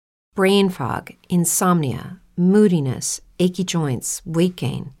brain fog, insomnia, moodiness, achy joints, weight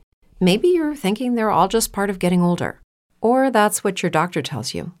gain. Maybe you're thinking they're all just part of getting older, or that's what your doctor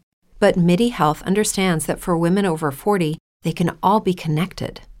tells you. But MIDI Health understands that for women over 40, they can all be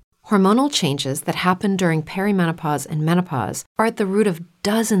connected. Hormonal changes that happen during perimenopause and menopause are at the root of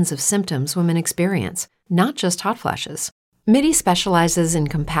dozens of symptoms women experience, not just hot flashes. MIDI specializes in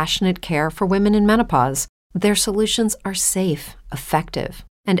compassionate care for women in menopause. Their solutions are safe, effective,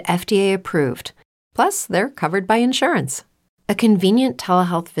 and FDA approved. Plus, they're covered by insurance. A convenient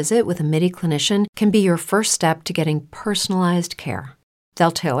telehealth visit with a MIDI clinician can be your first step to getting personalized care.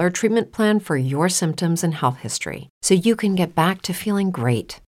 They'll tailor a treatment plan for your symptoms and health history so you can get back to feeling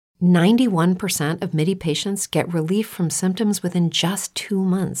great. 91% of MIDI patients get relief from symptoms within just 2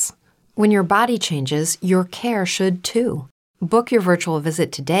 months. When your body changes, your care should too. Book your virtual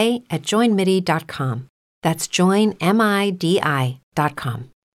visit today at joinmidi.com. That's joinmidi.com.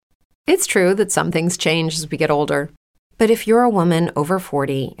 It's true that some things change as we get older. But if you're a woman over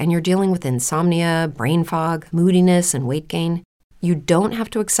 40 and you're dealing with insomnia, brain fog, moodiness, and weight gain, you don't have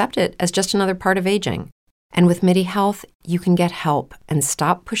to accept it as just another part of aging. And with MIDI Health, you can get help and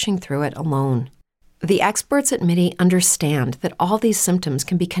stop pushing through it alone. The experts at MIDI understand that all these symptoms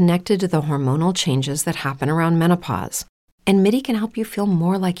can be connected to the hormonal changes that happen around menopause, and MIDI can help you feel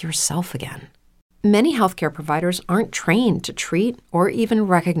more like yourself again. Many healthcare providers aren't trained to treat or even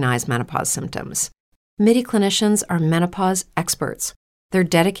recognize menopause symptoms. MIDI clinicians are menopause experts. They're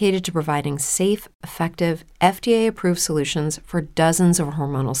dedicated to providing safe, effective, FDA-approved solutions for dozens of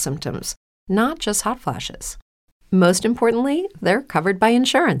hormonal symptoms, not just hot flashes. Most importantly, they're covered by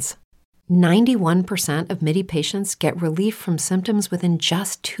insurance. 91% of MIDI patients get relief from symptoms within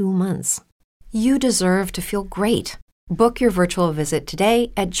just 2 months. You deserve to feel great. Book your virtual visit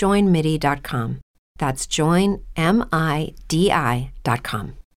today at joinmidi.com. That's joinmidi.com.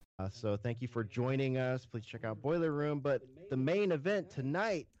 So thank you for joining us. Please check out Boiler Room. But the main event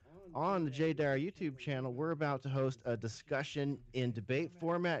tonight on the Jay Dyer YouTube channel, we're about to host a discussion in debate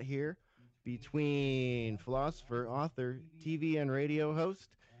format here between philosopher, author, TV and radio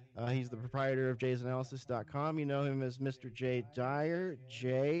host. He's the proprietor of jaysanalysis.com. You know him as Mr. Jay Dyer.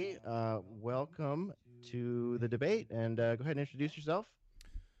 Jay, welcome to the debate, and go ahead and introduce yourself.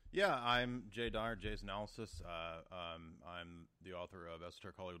 Yeah, I'm Jay Dyer, Jay's Analysis. I'm the author of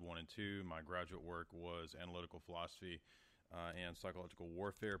Esoteric Hollywood 1 and 2. My graduate work was analytical philosophy and psychological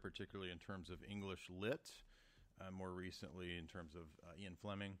warfare, particularly in terms of English lit, more recently in terms of Ian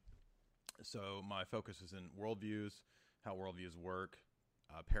Fleming. So my focus is in worldviews, how worldviews work,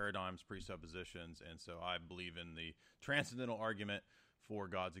 paradigms, presuppositions, and so I believe in the transcendental argument for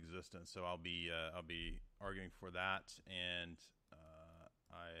God's existence. So I'll be arguing for that, and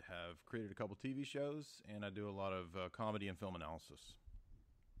I have created a couple TV shows, and I do a lot of comedy and film analysis.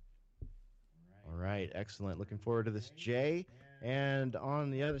 All right, excellent. Looking forward to this, Jay. And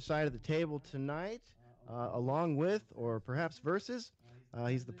on the other side of the table tonight, along with, or perhaps versus,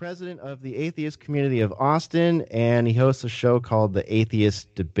 he's the president of the atheist community of Austin, and he hosts a show called The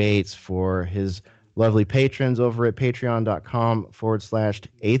Atheist Debates for his lovely patrons over at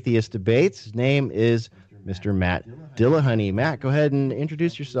patreon.com/atheist debates. His name is Mr. Matt Dillahunty. Matt, go ahead and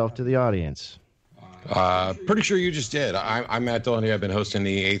introduce yourself to the audience. Pretty sure you just did. I'm Matt Dillahunty. I've been hosting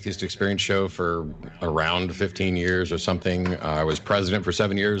the Atheist Experience Show for around 15 years or something. I was president for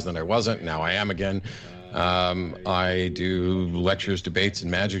 7 years, then I wasn't. Now I am again. I do lectures, debates,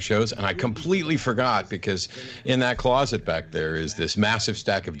 and magic shows, and I completely forgot because in that closet back there is this massive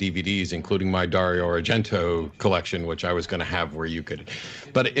stack of DVDs, including my Dario Argento collection, which I was going to have where you could,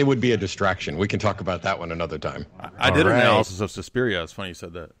 but it would be a distraction. We can talk about that one another time. I did an analysis of Suspiria. It's funny you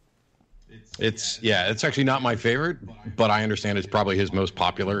said that. It's actually not my favorite, but I understand it's probably his most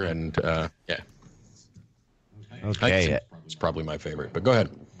popular, and yeah. Okay. It's probably my favorite, but go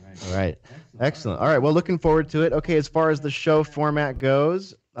ahead. All right. Excellent. All right. Well, looking forward to it. Okay, as far as the show format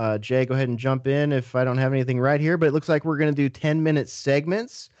goes, Jay, go ahead and jump in if I don't have anything right here, but it looks like we're going to do 10-minute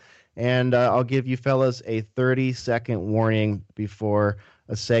segments, and I'll give you fellas a 30-second warning before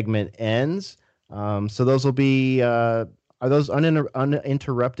a segment ends. So those will be, are those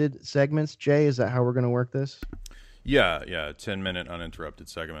uninterrupted segments, Jay? Is that how we're going to work this? Yeah, 10-minute uninterrupted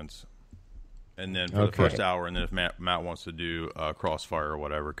segments. And then for the first hour, and then if Matt wants to do crossfire or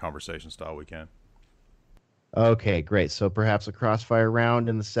whatever, conversation style, we can. Okay, great. So perhaps a crossfire round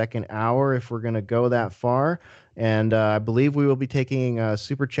in the second hour if we're going to go that far. And I believe we will be taking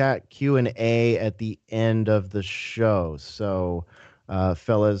Super Chat Q&A at the end of the show. So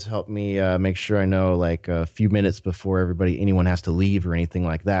fellas, help me make sure I know like a few minutes before anyone has to leave or anything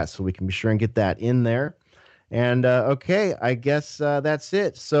like that, so we can be sure and get that in there. And okay, I guess that's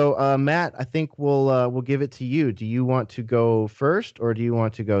it. So Matt, I think we'll give it to you. Do you want to go first, or do you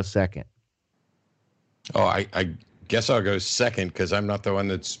want to go second? Oh, I guess I'll go second because I'm not the one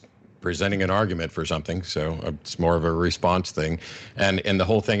that's presenting an argument for something. So it's more of a response thing. And the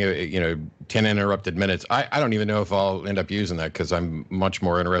whole thing, 10 interrupted minutes, I don't even know if I'll end up using that because I'm much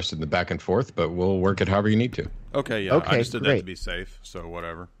more interested in the back and forth, but we'll work it however you need to. Okay, yeah. Okay, I just did great. that to be safe, so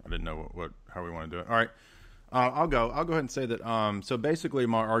whatever. I didn't know how we want to do it. All right. I'll go ahead and say that. So basically,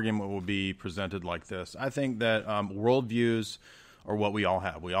 my argument will be presented like this. I think that worldviews are what we all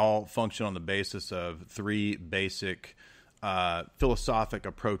have. We all function on the basis of three basic philosophic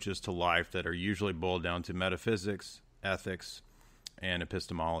approaches to life that are usually boiled down to metaphysics, ethics, and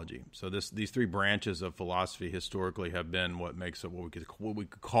epistemology. So these three branches of philosophy historically have been what makes up what we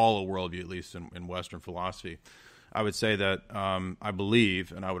could call a worldview, at least in Western philosophy. I would say that I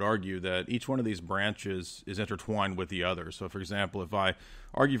believe, and I would argue that each one of these branches is intertwined with the other. So, for example, if I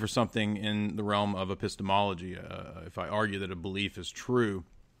argue for something in the realm of epistemology, if I argue that a belief is true,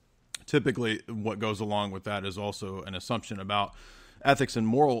 typically what goes along with that is also an assumption about ethics and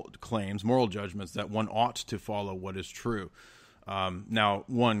moral claims, moral judgments, that one ought to follow what is true. Now,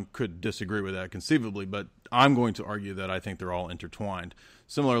 one could disagree with that conceivably, but I'm going to argue that I think they're all intertwined.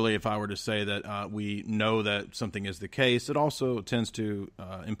 Similarly, if I were to say that we know that something is the case, it also tends to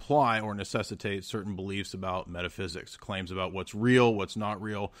imply or necessitate certain beliefs about metaphysics, claims about what's real, what's not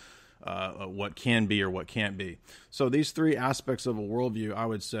real, what can be or what can't be. So these three aspects of a worldview, I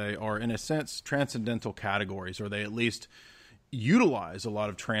would say, are in a sense transcendental categories, or they at least utilize a lot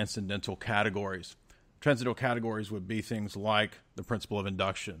of transcendental categories. Transcendental categories would be things like the principle of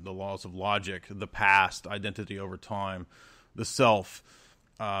induction, the laws of logic, the past, identity over time, the self,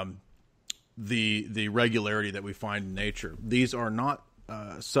 the regularity that we find in nature. These are not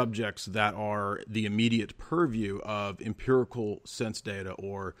subjects that are the immediate purview of empirical sense data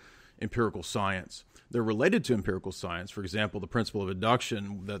or empirical science. They're related to empirical science. For example, the principle of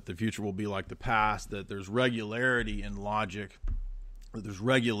induction, that the future will be like the past, that there's regularity in logic, that there's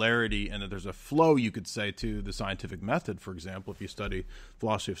regularity and that there's a flow, you could say, to the scientific method. For example, if you study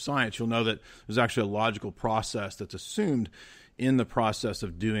philosophy of science, you'll know that there's actually a logical process that's assumed in the process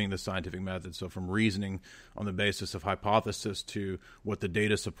of doing the scientific method. So from reasoning on the basis of hypothesis to what the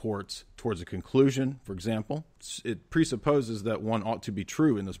data supports towards a conclusion, for example, it presupposes that one ought to be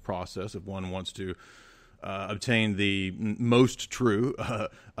true in this process if one wants to obtain the most true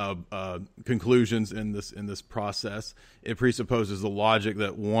conclusions in this process. It presupposes the logic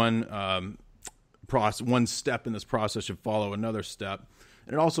that one step in this process should follow another step.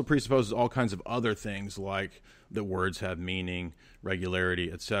 And it also presupposes all kinds of other things, like that words have meaning,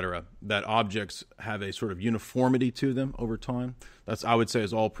 regularity, etc., that objects have a sort of uniformity to them over time. That's, I would say,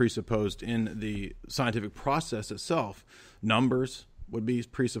 is all presupposed in the scientific process itself. Numbers would be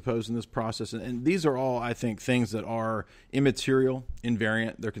presupposed in this process. And these are all, I think, things that are immaterial,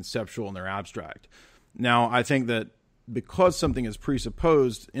 invariant, they're conceptual, and they're abstract. Now, I think that because something is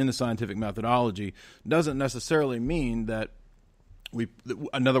presupposed in the scientific methodology doesn't necessarily mean that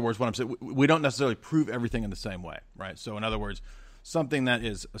in other words, what I'm saying, we don't necessarily prove everything in the same way, right? So in other words, something that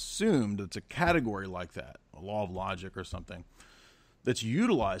is assumed, that's a category like that, a law of logic or something, that's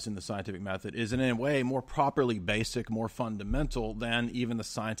utilized in the scientific method is in a way more properly basic, more fundamental than even the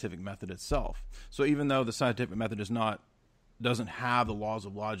scientific method itself. So even though the scientific method doesn't have the laws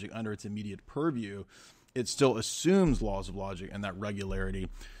of logic under its immediate purview, it still assumes laws of logic and that regularity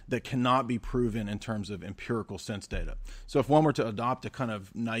that cannot be proven in terms of empirical sense data. So if one were to adopt a kind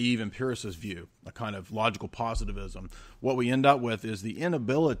of naive empiricist view, a kind of logical positivism, what we end up with is the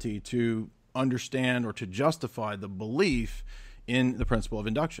inability to understand or to justify the belief in the principle of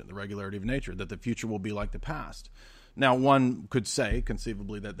induction, the regularity of nature, that the future will be like the past. Now, one could say,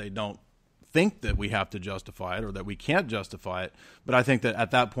 conceivably, that they don't think that we have to justify it or that we can't justify it, but I think that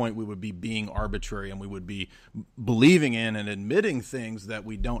at that point we would be being arbitrary and we would be believing in and admitting things that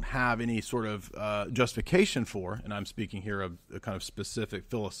we don't have any sort of justification for, and I'm speaking here of a kind of specific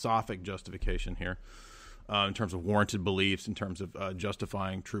philosophic justification here, in terms of warranted beliefs, in terms of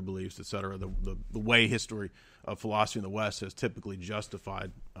justifying true beliefs, etc. The way history of philosophy in the West has typically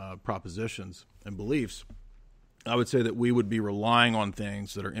justified propositions and beliefs, I would say that we would be relying on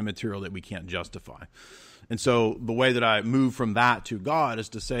things that are immaterial that we can't justify. And so the way that I move from that to God is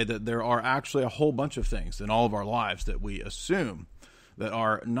to say that there are actually a whole bunch of things in all of our lives that we assume that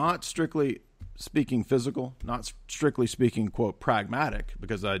are not strictly speaking physical, not strictly speaking, quote, pragmatic,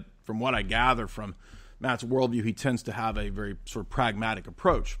 because from what I gather from Matt's worldview, he tends to have a very sort of pragmatic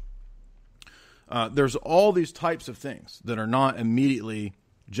approach. There's all these types of things that are not immediately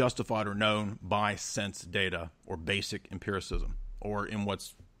justified or known by sense data or basic empiricism, or in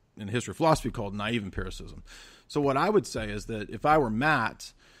what's in history of philosophy called naive empiricism. So what I would say is that if I were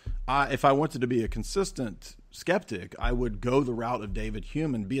Matt, if I wanted to be a consistent skeptic, I would go the route of David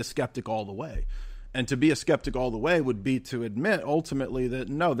Hume and be a skeptic all the way. And to be a skeptic all the way would be to admit ultimately that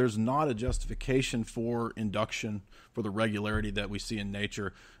no, there's not a justification for induction, for the regularity that we see in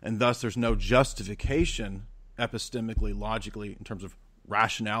nature, and thus there's no justification epistemically, logically, in terms of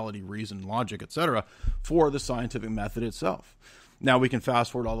rationality, reason, logic, etc., for the scientific method itself. Now we can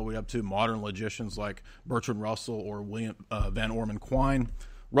fast forward all the way up to modern logicians like Bertrand Russell or William Van Orman Quine.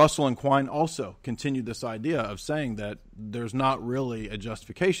 Russell and Quine also continued this idea of saying that there's not really a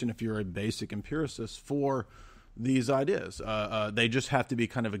justification if you're a basic empiricist for these ideas. They just have to be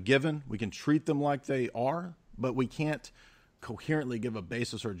kind of a given. We can treat them like they are, but we can't coherently give a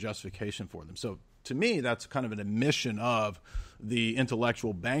basis or justification for them. So to me, that's kind of an admission of the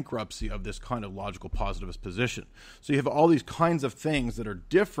intellectual bankruptcy of this kind of logical positivist position. So you have all these kinds of things that are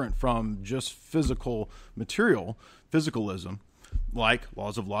different from just physical material, physicalism, like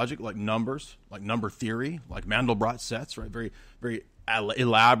laws of logic, like numbers, like number theory, like Mandelbrot sets, right? Very, very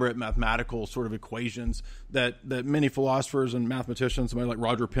elaborate mathematical sort of equations that many philosophers and mathematicians, somebody like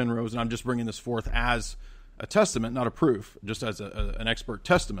Roger Penrose, and I'm just bringing this forth as a testament, not a proof, just as an expert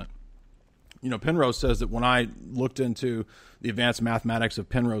testament. You know, Penrose says that when I looked into the advanced mathematics of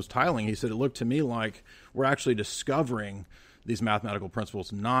Penrose tiling, he said it looked to me like we're actually discovering these mathematical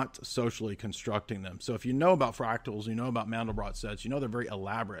principles, not socially constructing them. So if you know about fractals, you know about Mandelbrot sets, you know they're very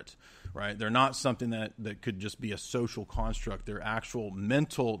elaborate, right? They're not something that could just be a social construct. They're actual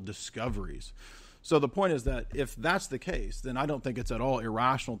mental discoveries. So the point is that if that's the case, then I don't think it's at all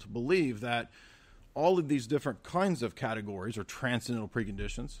irrational to believe that all of these different kinds of categories or transcendental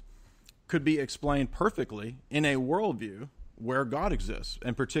preconditions could be explained perfectly in a worldview where God exists,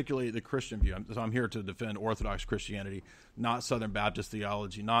 and particularly the Christian view. So I'm here to defend Orthodox Christianity, not Southern Baptist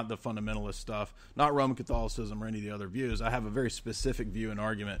theology, not the fundamentalist stuff, not Roman Catholicism or any of the other views. I have a very specific view and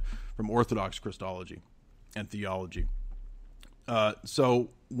argument from Orthodox Christology and theology. So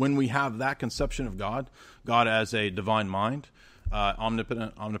when we have that conception of God as a divine mind,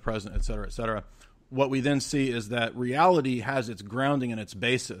 omnipotent, omnipresent, et cetera, what we then see is that reality has its grounding and its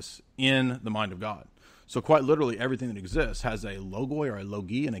basis in the mind of God. So quite literally, everything that exists has a logoi or a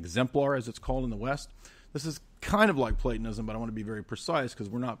logi, an exemplar as it's called in the West. This is kind of like Platonism, but I want to be very precise because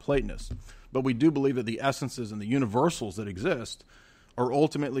we're not Platonists. But we do believe that the essences and the universals that exist are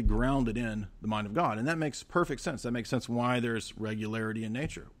ultimately grounded in the mind of God. And that makes perfect sense. That makes sense why there's regularity in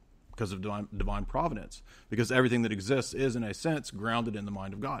nature, because of divine providence, because everything that exists is, in a sense, grounded in the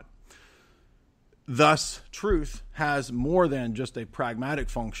mind of God. Thus, truth has more than just a pragmatic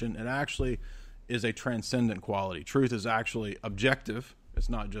function. It actually is a transcendent quality. Truth is actually objective. It's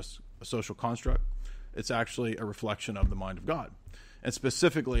not just a social construct. It's actually a reflection of the mind of God. And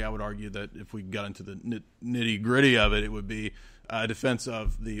specifically, I would argue that if we got into the nitty-gritty of it, it would be a defense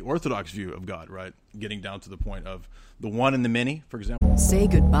of the Orthodox view of God, right? Getting down to the point of the one and the many, for example. Say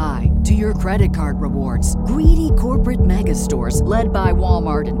goodbye to your credit card rewards. Greedy corporate mega stores, led by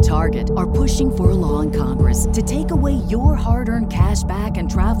Walmart and Target, are pushing for a law in Congress to take away your hard-earned cash back and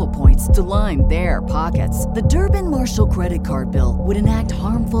travel points to line their pockets. The Durbin-Marshall credit card bill would enact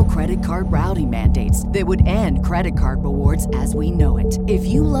harmful credit card routing mandates that would end credit card rewards as we know it. If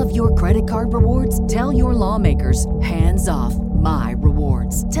you love your credit card rewards, tell your lawmakers, hands off my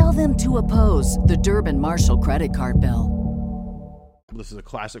rewards. Tell them to oppose the Durbin-Marshall credit card bill. This is a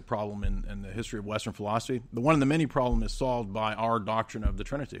classic problem in the history of Western philosophy. The one and the many problem is solved by our doctrine of the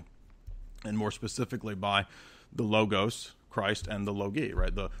Trinity, and more specifically by the Logos, Christ, and the Logi,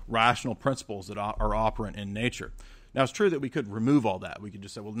 right? The rational principles that are operant in nature. Now, it's true that we could remove all that. We could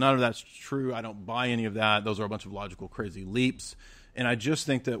just say, well, none of that's true. I don't buy any of that. Those are a bunch of logical crazy leaps. And I just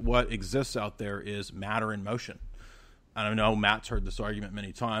think that what exists out there is matter in motion. I know Matt's heard this argument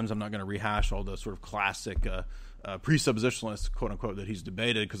many times. I'm not going to rehash all the sort of classic presuppositionalists, quote unquote, that he's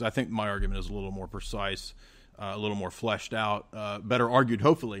debated, because I think my argument is a little more precise, a little more fleshed out, better argued,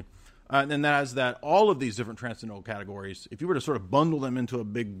 hopefully. And that is that all of these different transcendental categories, if you were to sort of bundle them into a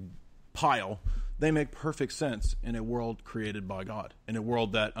big pile, they make perfect sense in a world created by God, in a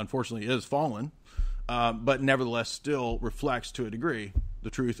world that unfortunately is fallen, but nevertheless still reflects to a degree the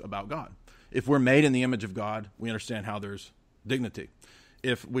truth about God. If we're made in the image of God, we understand how there's dignity.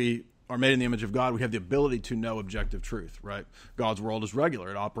 If we are made in the image of God, we have the ability to know objective truth, right? God's world is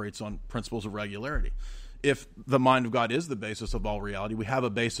regular. It operates on principles of regularity. If the mind of God is the basis of all reality, we have a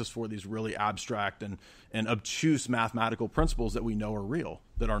basis for these really abstract and obtuse mathematical principles that we know are real,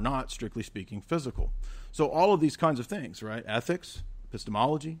 that are not, strictly speaking, physical. So all of these kinds of things, right? Ethics,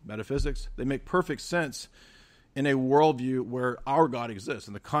 epistemology, metaphysics. They make perfect sense in a worldview where our God exists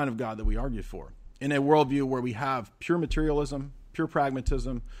and the kind of God that we argue for. In a worldview where we have pure materialism, pure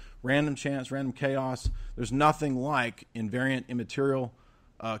pragmatism, random chance, random chaos. There's nothing like invariant, immaterial,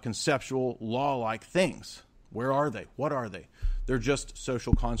 conceptual, law-like things. Where are they? What are they? They're just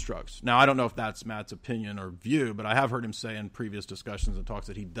social constructs. Now, I don't know if that's Matt's opinion or view, but I have heard him say in previous discussions and talks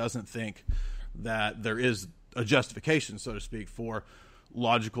that he doesn't think that there is a justification, so to speak, for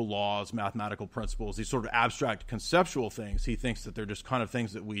logical laws, mathematical principles, these sort of abstract conceptual things. He thinks that they're just kind of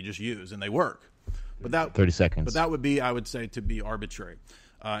things that we just use and they work. But that 30 seconds. But that would be, I would say, to be arbitrary.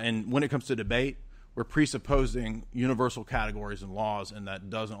 And when it comes to debate, we're presupposing universal categories and laws, and that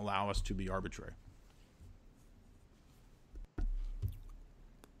doesn't allow us to be arbitrary.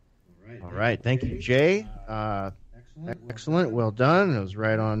 All right. Thank you, Jay. Excellent. Well done. It was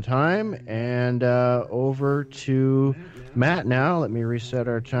right on time. And over to Matt now. Let me reset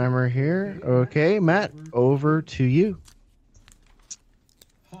our timer here. Okay, Matt, over to you.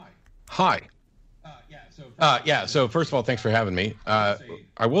 Hi. So first of all, thanks for having me.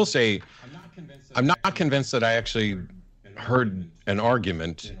 I will say I'm not convinced that I actually heard an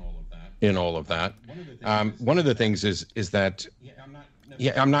argument in all of that. One of the things is that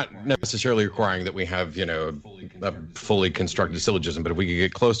I'm not necessarily requiring that we have, a fully constructed syllogism, but if we could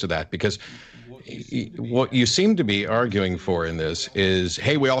get close to that, because what you seem to be arguing for in this is,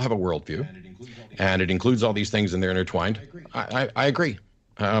 hey, we all have a worldview, and it includes all these things and they're intertwined. I agree.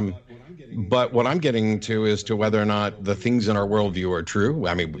 But what I'm getting to is to whether or not the things in our worldview are true.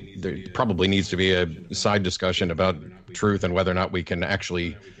 I mean, there probably needs to be a side discussion about truth and whether or not we can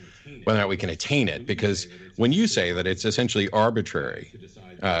attain it. Because when you say that it's essentially arbitrary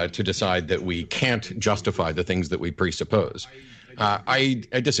to decide that we can't justify the things that we presuppose, I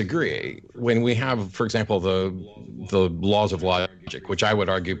disagree. When we have, for example, the laws of logic, which I would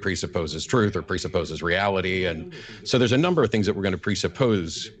argue presupposes truth or presupposes reality, and so there's a number of things that we're going to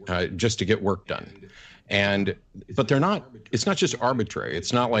presuppose just to get work done. But they're not. It's not just arbitrary.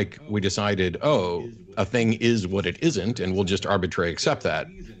 It's not like we decided, oh, a thing is what it isn't, and we'll just arbitrarily accept that.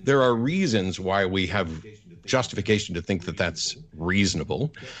 There are reasons why we have justification to think that that's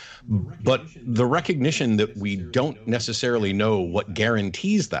reasonable. But the recognition that we don't necessarily know what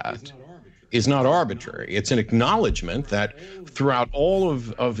guarantees that is not arbitrary. It's an acknowledgement that throughout all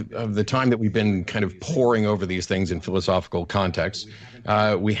of the time that we've been kind of poring over these things in philosophical contexts,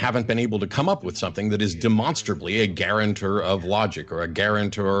 we haven't been able to come up with something that is demonstrably a guarantor of logic or a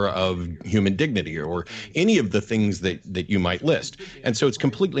guarantor of human dignity or any of the things that you might list. And so it's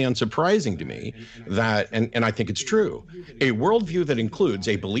completely unsurprising to me that, and I think it's true, a worldview that includes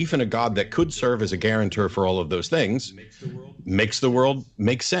a belief in a God that could serve as a guarantor for all of those things makes the world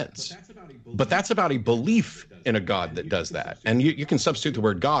make sense. But that's about a belief in a God that does that. And you can substitute the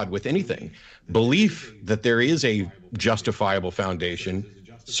word God with anything. Belief that there is a justifiable foundation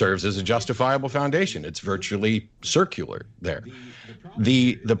serves as a justifiable foundation. It's virtually circular there.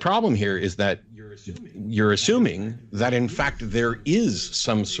 The problem here is that you're assuming that, in fact, there is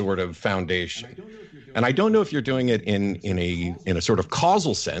some sort of foundation. And I don't know if you're doing it in a sort of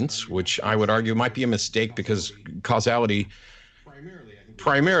causal sense, which I would argue might be a mistake, because causality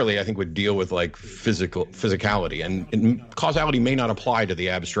primarily, I think, would deal with like physicality, and causality may not apply to the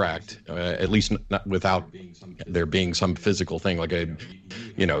abstract, at least not without there being some physical thing, like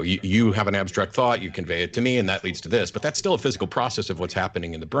you have an abstract thought, you convey it to me, and that leads to this, but that's still a physical process of what's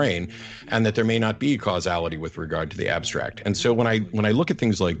happening in the brain, and that there may not be causality with regard to the abstract. And so when I look at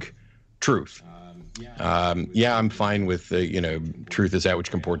things like truth, I'm fine with truth is that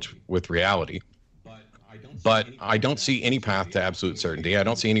which comports with reality. But I don't see any path to absolute certainty. I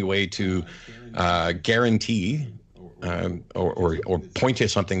don't see any way to guarantee or point to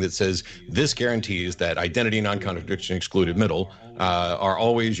something that says this guarantees that identity, non-contradiction, excluded middle are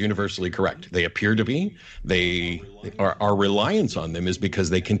always universally correct. They appear to be. Our reliance on them is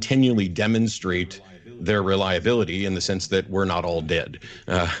because they continually demonstrate their reliability in the sense that we're not all dead.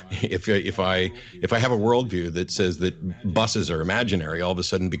 If I have a worldview that says that buses are imaginary, all of a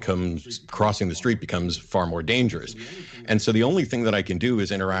sudden crossing the street becomes far more dangerous. And so the only thing that I can do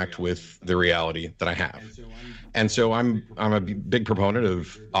is interact with the reality that I have. And so I'm a big proponent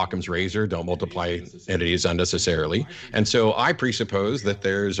of Occam's razor, don't multiply entities unnecessarily. And so I presuppose that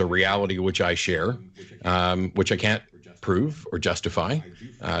there's a reality which I share, which I can't prove or justify.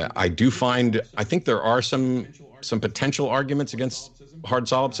 I think there are some potential arguments against hard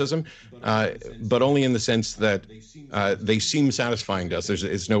solipsism, but only in the sense that they seem satisfying to us.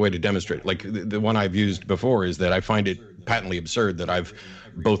 There's no way to demonstrate. Like the one I've used before is that I find it patently absurd that I've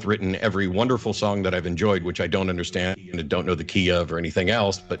both written every wonderful song that I've enjoyed, which I don't understand and don't know the key of or anything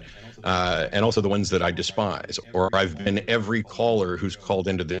else, but and also the ones that I despise. Or I've been every caller who's called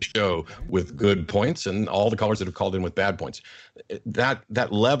into this show with good points and all the callers that have called in with bad points.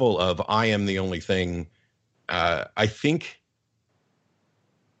 That level of I am the only thing, I think,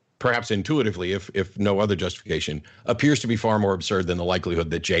 perhaps intuitively, if no other justification, appears to be far more absurd than the likelihood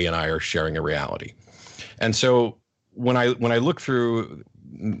that Jay and I are sharing a reality. And so when I look through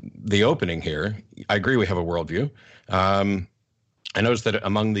the opening here, I agree we have a worldview. I noticed that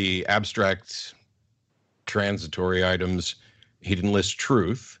among the abstract transitory items, he didn't list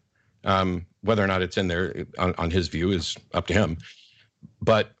truth. Whether or not it's in there on his view is up to him.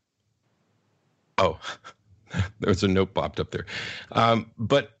 But, there's a note popped up there.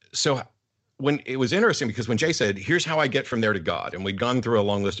 But so when it was interesting, because when Jay said, here's how I get from there to God, and we'd gone through a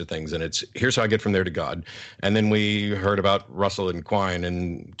long list of things, and it's here's how I get from there to God. And then we heard about Russell and Quine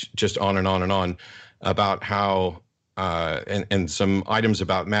and just on and on and on about how and some items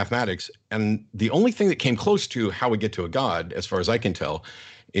about mathematics. And the only thing that came close to how we get to a God, as far as I can tell,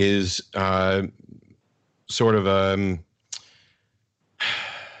 is sort of I'm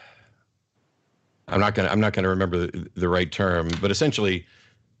not gonna remember the right term, but essentially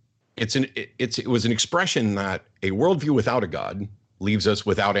it was an expression that a worldview without a God leaves us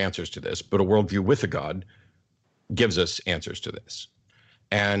without answers to this, but a worldview with a God gives us answers to this.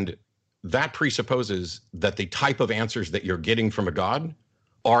 And that presupposes that the type of answers that you're getting from a God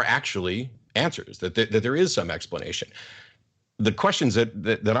are actually answers, that there is some explanation. The questions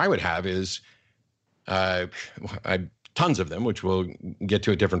that I would have is, tons of them, which we'll get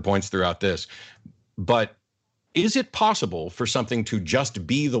to at different points throughout this, but is it possible for something to just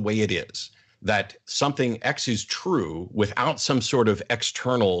be the way it is, that something X is true without some sort of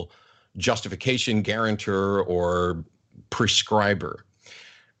external justification, guarantor, or prescriber?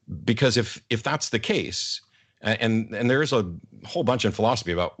 Because if that's the case, and there is a whole bunch in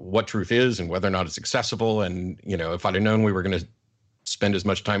philosophy about what truth is and whether or not it's accessible, and if I'd have known we were going to spend as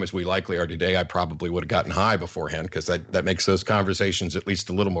much time as we likely are today, I probably would have gotten high beforehand, because that makes those conversations at least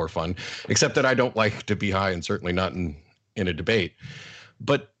a little more fun, except that I don't like to be high, and certainly not in a debate.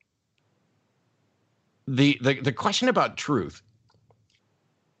 But the question about truth,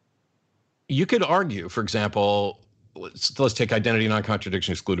 you could argue, for example, let's take identity,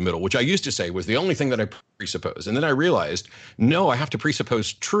 non-contradiction, excluded middle, which I used to say was the only thing that I presuppose. And then I realized, no, I have to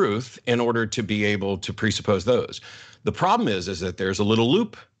presuppose truth in order to be able to presuppose those. The problem is that there's a little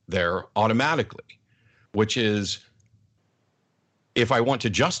loop there automatically, which is if I want to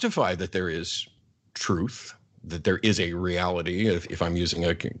justify that there is truth, that there is a reality, if I'm using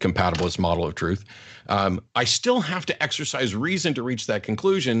a compatibilist model of truth, I still have to exercise reason to reach that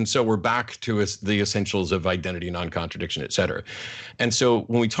conclusion. So we're back to the essentials of identity, non-contradiction, et cetera. And so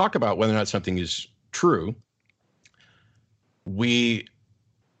when we talk about whether or not something is true, we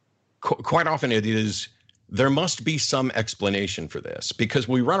quite often it is, there must be some explanation for this, because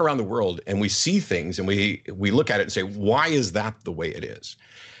we run around the world and we see things and we look at it and say, why is that the way it is?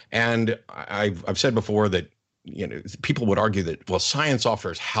 And I've said before that, people would argue that, well, science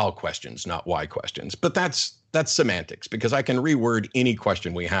offers how questions, not why questions. But that's semantics, because I can reword any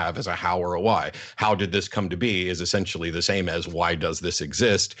question we have as a how or a why. How did this come to be is essentially the same as why does this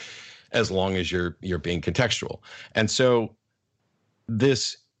exist, as long as you're being contextual. And so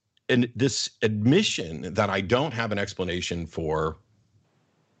this admission that I don't have an explanation for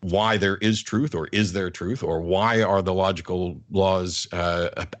why there is truth, or is there truth, or why are the logical laws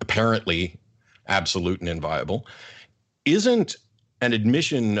apparently absolute and inviolable, isn't an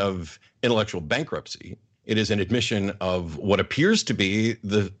admission of intellectual bankruptcy. It is an admission of what appears to be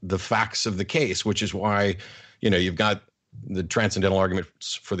the facts of the case, which is why, you've got the transcendental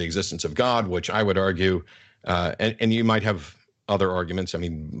arguments for the existence of God, which I would argue, and you might have other arguments. I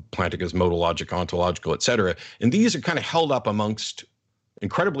mean, Plantinga's modal logic, ontological, et cetera. And these are kind of held up amongst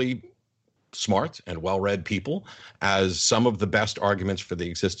incredibly smart and well-read people as some of the best arguments for the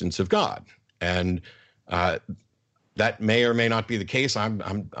existence of God. And that may or may not be the case.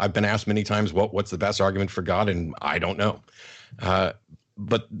 I've been asked many times, what's the best argument for God? And I don't know.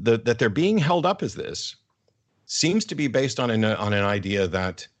 But that they're being held up as this seems to be based on an idea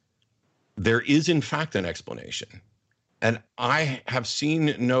that there is in fact an explanation. And I have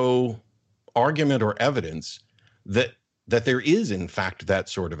seen no argument or evidence that there is, in fact, that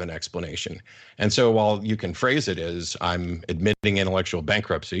sort of an explanation. And so while you can phrase it as I'm admitting intellectual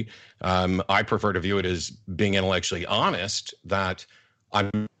bankruptcy, I prefer to view it as being intellectually honest, that I'm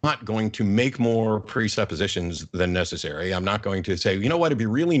not going to make more presuppositions than necessary. I'm not going to say, you know what, it'd be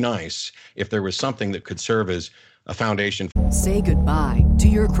really nice if there was something that could serve as a foundation. Say goodbye to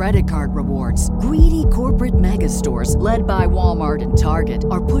your credit card rewards. Greedy corporate mega stores, led by Walmart and Target,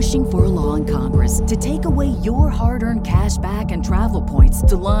 are pushing for a law in Congress to take away your hard-earned cash back and travel points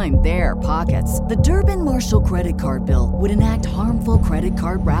to line their pockets. The Durbin-Marshall credit card bill would enact harmful credit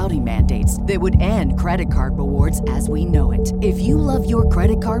card routing mandates that would end credit card rewards as we know it. If you love your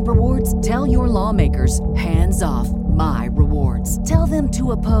credit card rewards, tell your lawmakers, hands off my rewards. Tell them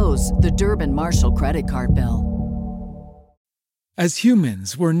to oppose the Durbin-Marshall credit card bill. As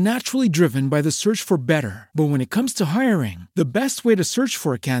humans, we're naturally driven by the search for better. But when it comes to hiring, the best way to search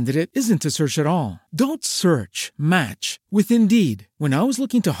for a candidate isn't to search at all. Don't search, match with Indeed. When I was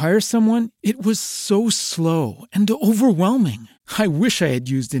looking to hire someone, it was so slow and overwhelming. I wish I had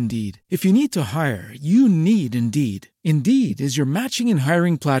used Indeed. If you need to hire, you need Indeed. Indeed is your matching and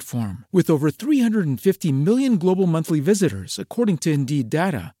hiring platform with over 350 million global monthly visitors, according to Indeed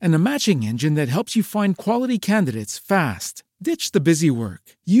data, and a matching engine that helps you find quality candidates fast. Ditch the busy work.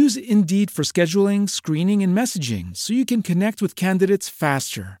 Use Indeed for scheduling, screening, and messaging so you can connect with candidates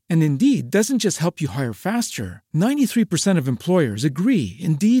faster. And Indeed doesn't just help you hire faster. 93% of employers agree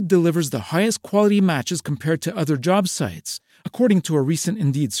Indeed delivers the highest quality matches compared to other job sites, according to a recent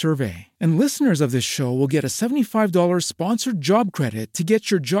Indeed survey. And listeners of this show will get a $75 sponsored job credit to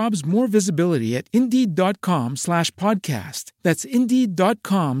get your jobs more visibility at Indeed.com/podcast. That's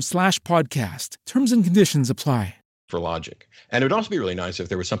Indeed.com/podcast. Terms and conditions apply. For logic. And it would also be really nice if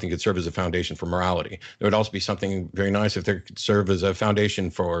there was something that could serve as a foundation for morality. There would also be something very nice if there could serve as a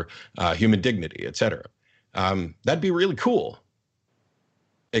foundation for human dignity, et cetera. That'd be really cool.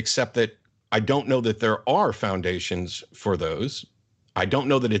 Except that I don't know that there are foundations for those. I don't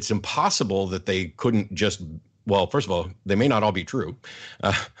know that it's impossible that they couldn't just, well, first of all, they may not all be true.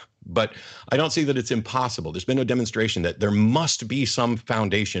 But I don't see that it's impossible. There's been no demonstration that there must be some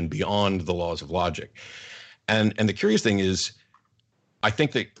foundation beyond the laws of logic. And the curious thing is, I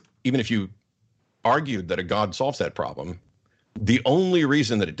think that even if you argued that a God solves that problem, the only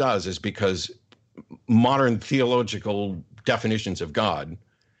reason that it does is because modern theological definitions of God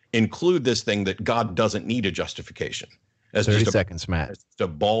include this thing that God doesn't need a justification. As 30 seconds, Matt. It's a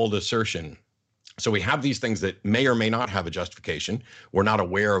bald assertion. So we have these things that may or may not have a justification. We're not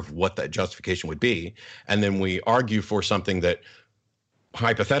aware of what that justification would be. And then we argue for something that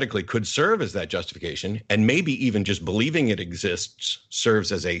hypothetically could serve as that justification, and maybe even just believing it exists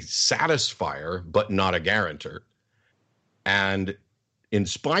serves as a satisfier, but not a guarantor. And in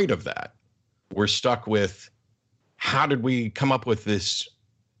spite of that, we're stuck with, how did we come up with this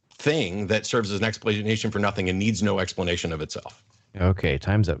thing that serves as an explanation for nothing and needs no explanation of itself? Okay,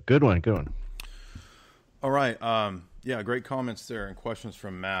 time's up. Good one, good one. All right. Yeah, great comments there and questions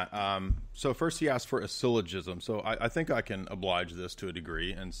from Matt. So first he asked for a syllogism. So I think I can oblige this to a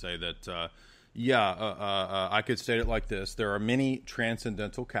degree and say that, I could state it like this. There are many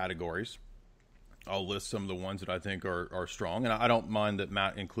transcendental categories. I'll list some of the ones that I think are strong. And I don't mind that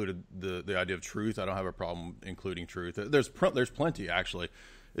Matt included the idea of truth. I don't have a problem including truth. There's plenty, actually.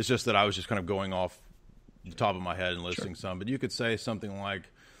 It's just that I was just kind of going off the top of my head and listing some. But you could say something like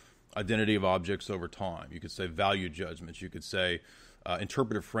identity of objects over time. You could say value judgments. You could say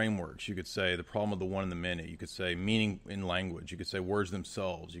interpretive frameworks. You could say the problem of the one and the many. You could say meaning in language. You could say words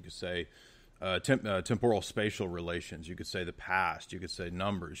themselves. You could say temporal spatial relations. You could say the past. You could say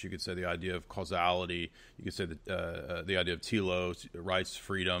numbers. You could say the idea of causality. You could say the idea of telos, rights,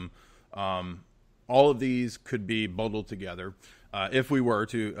 freedom. All of these could be bundled together. If we were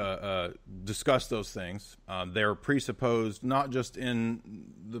to discuss those things, they're presupposed not just in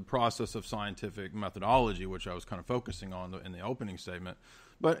the process of scientific methodology, which I was kind of focusing on in the opening statement,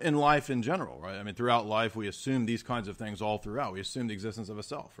 but in life in general, right? I mean, throughout life, we assume these kinds of things all throughout. We assume the existence of a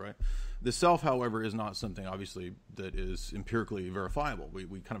self, right? The self, however, is not something, obviously, that is empirically verifiable.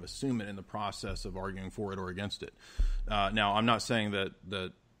 We kind of assume it in the process of arguing for it or against it. Now, I'm not saying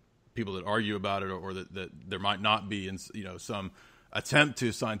that people that argue about it or that there might not be some attempt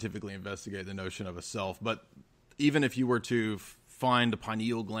to scientifically investigate the notion of a self. But even if you were to find a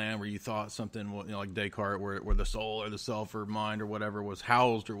pineal gland where you thought something, like Descartes, where the soul or the self or mind or whatever was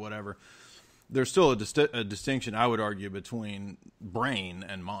housed or whatever, there's still a distinction, I would argue, between brain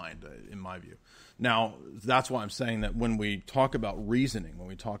and mind, in my view. Now, that's why I'm saying that when we talk about reasoning, when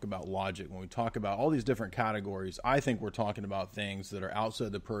we talk about logic, when we talk about all these different categories, I think we're talking about things that are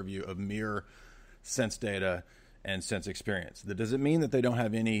outside the purview of mere sense data and sense experience. That doesn't mean that they don't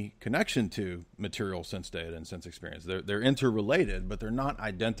have any connection to material sense data and sense experience. They're interrelated, but they're not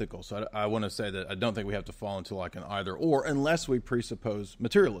identical. So I want to say that I don't think we have to fall into like an either or unless we presuppose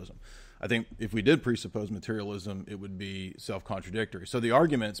materialism. I think if we did presuppose materialism, it would be self-contradictory. So the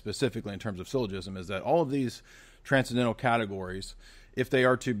argument specifically in terms of syllogism is that all of these transcendental categories, if they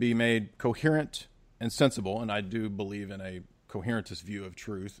are to be made coherent and sensible, and I do believe in a coherentist view of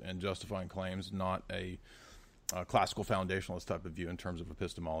truth and justifying claims, not a classical foundationalist type of view in terms of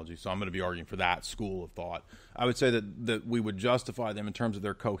epistemology. So I'm going to be arguing for that school of thought. I would say that we would justify them in terms of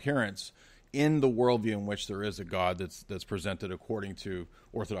their coherence in the worldview in which there is a God that's presented according to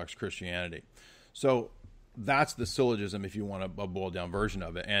Orthodox Christianity. So that's the syllogism, if you want a boiled down version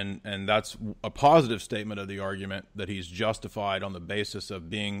of it. And that's a positive statement of the argument that he's justified on the basis of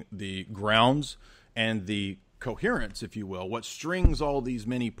being the grounds and the coherence, if you will, what strings all these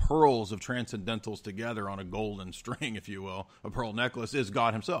many pearls of transcendentals together on a golden string, if you will, a pearl necklace, is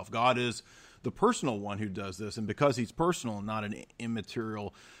God himself. God is the personal one who does this, and because he's personal, not an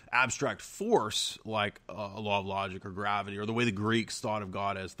immaterial, abstract force like a law of logic or gravity, or the way the Greeks thought of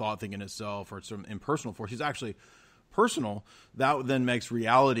God as thought thinking itself, or some impersonal force. He's actually personal. That then makes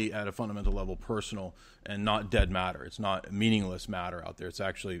reality at a fundamental level personal and not dead matter. It's not meaningless matter out there. It's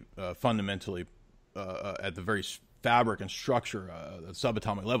actually fundamentally at the very fabric and structure, at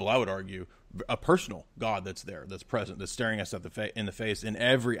subatomic level, I would argue, a personal God that's there, that's present, that's staring us in the face in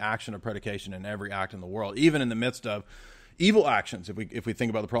every action of predication, in every act in the world, even in the midst of evil actions. If we think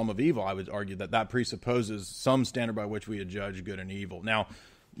about the problem of evil, I would argue that presupposes some standard by which we judge good and evil. Now,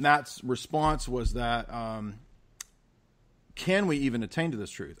 Matt's response was that, can we even attain to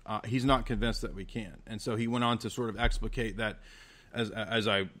this truth? He's not convinced that we can. And so he went on to sort of explicate that, as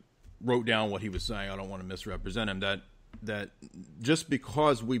I wrote down what he was saying, I don't want to misrepresent him, that just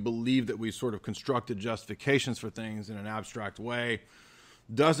because we believe that we sort of constructed justifications for things in an abstract way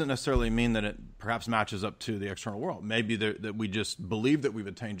doesn't necessarily mean that it perhaps matches up to the external world. Maybe that we just believe that we've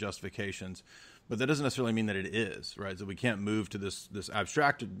attained justifications, but that doesn't necessarily mean that it is, right? So we can't move to this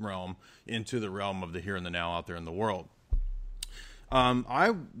abstracted realm into the realm of the here and the now out there in the world.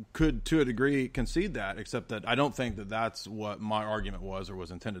 I could, to a degree, concede that, except that I don't think that that's what my argument was or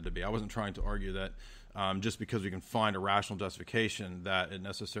was intended to be. I wasn't trying to argue that just because we can find a rational justification that it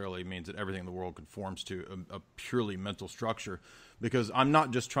necessarily means that everything in the world conforms to a purely mental structure, because I'm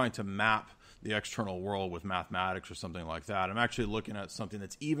not just trying to map the external world with mathematics or something like that. I'm actually looking at something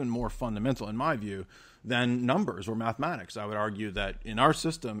that's even more fundamental, in my view, than numbers or mathematics. I would argue that in our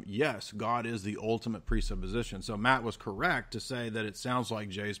system, yes, God is the ultimate presupposition. So Matt was correct to say that it sounds like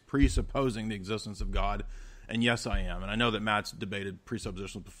Jay's presupposing the existence of God, and yes, I am. And I know that Matt's debated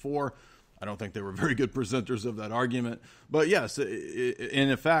presuppositions before. I don't think they were very good presenters of that argument. But yes,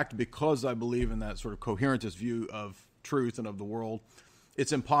 in fact, because I believe in that sort of coherentist view of truth and of the world,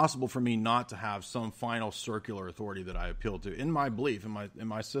 it's impossible for me not to have some final circular authority that I appeal to. In my belief, in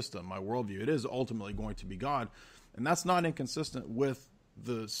my system, my worldview, it is ultimately going to be God, and that's not inconsistent with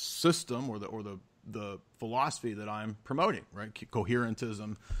the system or the philosophy that I'm promoting, right?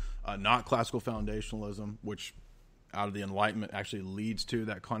 Coherentism, not classical foundationalism, which out of the Enlightenment actually leads to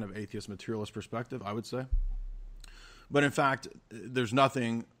that kind of atheist materialist perspective, I would say. But in fact, there's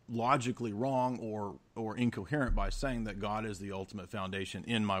nothing logically wrong or incoherent by saying that God is the ultimate foundation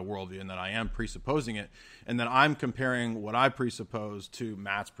in my worldview, and that I am presupposing it, and that I'm comparing what I presuppose to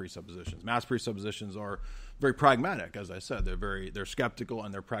Matt's presuppositions. Matt's presuppositions are very pragmatic, as I said. They're skeptical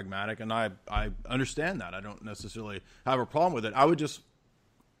and they're pragmatic, and I understand that. I don't necessarily have a problem with it. I would just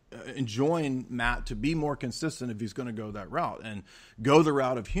enjoin Matt to be more consistent if he's going to go that route, and go the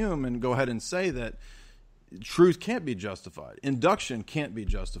route of Hume and go ahead and say that truth can't be justified. Induction can't be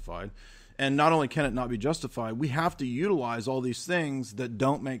justified. And not only can it not be justified, we have to utilize all these things that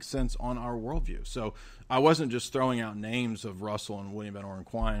don't make sense on our worldview. So I wasn't just throwing out names of Russell and William Van Orrin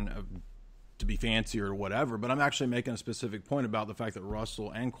Quine to be fancy or whatever, but I'm actually making a specific point about the fact that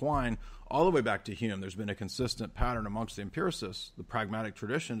Russell and Quine, all the way back to Hume, there's been a consistent pattern amongst the empiricists, the pragmatic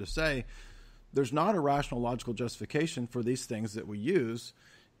tradition, to say there's not a rational logical justification for these things that we use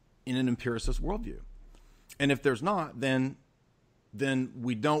in an empiricist worldview. And if there's not, then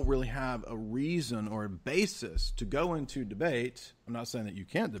we don't really have a reason or a basis to go into debate. I'm not saying that you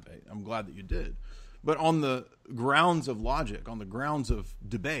can't debate. I'm glad that you did. But on the grounds of logic, on the grounds of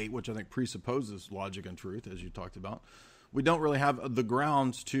debate, which I think presupposes logic and truth, as you talked about, we don't really have the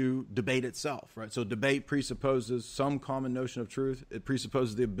grounds to debate itself, right? So debate presupposes some common notion of truth. It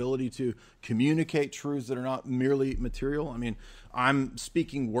presupposes the ability to communicate truths that are not merely material. I mean, I'm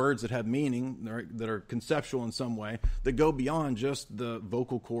speaking words that have meaning, right, that are conceptual in some way, that go beyond just the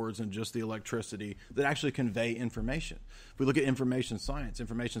vocal cords and just the electricity, that actually convey information. If we look at information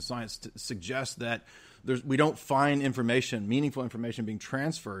science suggests that we don't find information, meaningful information, being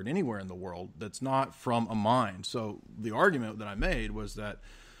transferred anywhere in the world that's not from a mind. So the argument that I made was that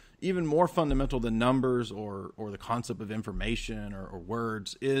even more fundamental than numbers or the concept of information or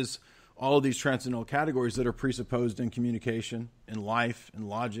words is all of these transcendental categories that are presupposed in communication, in life, in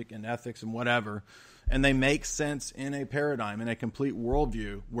logic, in ethics, and whatever. And they make sense in a paradigm, in a complete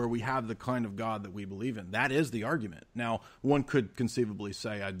worldview where we have the kind of God that we believe in. That is the argument. Now, one could conceivably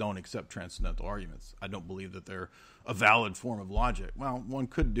say, I don't accept transcendental arguments. I don't believe that they're a valid form of logic. Well, one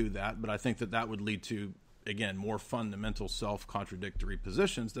could do that, but I think that that would lead to, again, more fundamental self-contradictory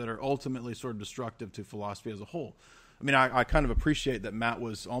positions that are ultimately sort of destructive to philosophy as a whole. I mean, I kind of appreciate that Matt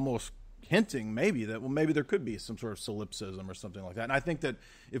was almost hinting maybe that, well, maybe there could be some sort of solipsism or something like that. And I think that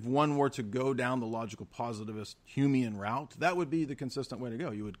if one were to go down the logical positivist Humean route, that would be the consistent way to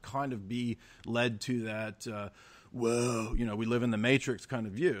go. You would kind of be led to that, whoa, you know, we live in the Matrix kind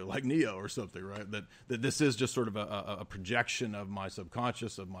of view, like Neo or something, right? That this is just sort of a projection of my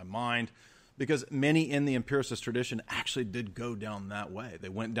subconscious, of my mind. Because many in the empiricist tradition actually did go down that way. They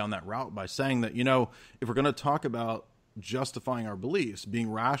went down that route by saying that, you know, if we're going to talk about justifying our beliefs,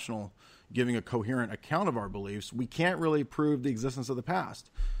 being rational, giving a coherent account of our beliefs, we can't really prove the existence of the past.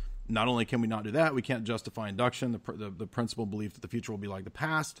 Not only can we not do that, we can't justify induction, the principal belief that the future will be like the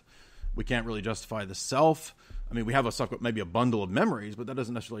past. We can't really justify the self. I mean, we have maybe a bundle of memories, but that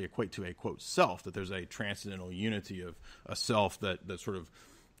doesn't necessarily equate to a, quote, self, that there's a transcendental unity of a self that sort of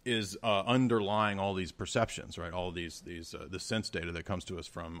is underlying all these perceptions, right? All of these the sense data that comes to us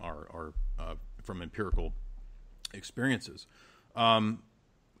from our from empirical experiences.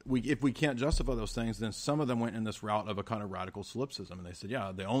 If we can't justify those things, then some of them went in this route of a kind of radical solipsism, and they said,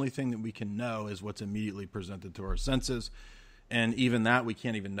 yeah, the only thing that we can know is what's immediately presented to our senses, and even that we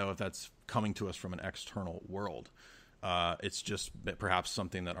can't even know if that's coming to us from an external world. It's just perhaps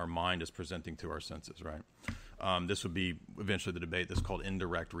something that our mind is presenting to our senses, right? This would be eventually the debate that's called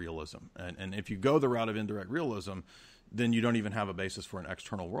indirect realism. And if you go the route of indirect realism, then you don't even have a basis for an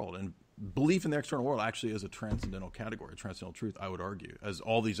external world. And belief in the external world actually is a transcendental category, transcendental truth, I would argue, as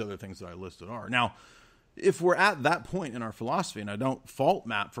all these other things that I listed are. Now, if we're at that point in our philosophy, and I don't fault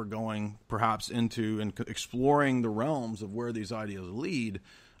Matt for going perhaps into and exploring the realms of where these ideas lead,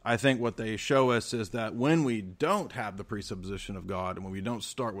 I think what they show us is that when we don't have the presupposition of God, and when we don't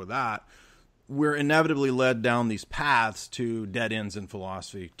start with that, we're inevitably led down these paths to dead ends in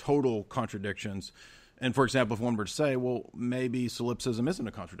philosophy, total contradictions. And for example, if one were to say, well, maybe solipsism isn't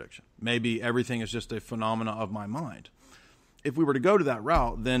a contradiction. Maybe everything is just a phenomena of my mind. If we were to go to that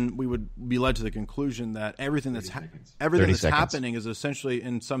route, then we would be led to the conclusion that everything that's happening is essentially,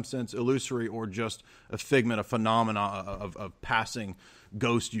 in some sense, illusory or just a figment, a phenomena of passing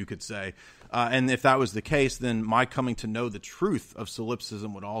ghost, you could say. And if that was the case, then my coming to know the truth of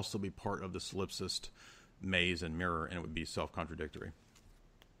solipsism would also be part of the solipsist maze and mirror, and it would be self-contradictory.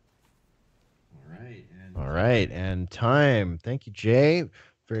 All right. And time. Thank you, Jay.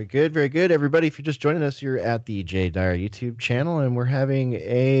 Very good. Very good. Everybody, if you're just joining us, you're at the Jay Dyer YouTube channel, and we're having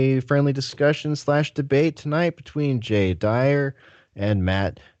a friendly discussion / debate tonight between Jay Dyer and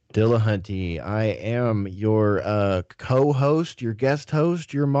Matt Dillahunty. I am your co-host, your guest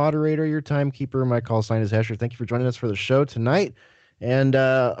host, your moderator, your timekeeper. My call sign is Hesher. Thank you for joining us for the show tonight. And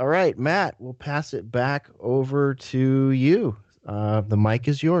all right, Matt, we'll pass it back over to you. The mic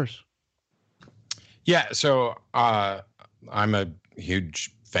is yours. Yeah, so I'm a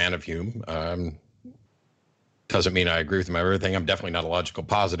huge fan of Hume. Doesn't mean I agree with him on everything. I'm definitely not a logical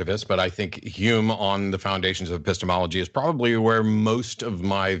positivist, but I think Hume on the foundations of epistemology is probably where most of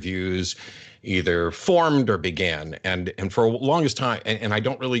my views either formed or began. And for the longest time, and I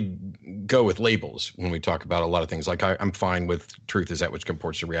don't really go with labels when we talk about a lot of things. Like I'm fine with truth is that which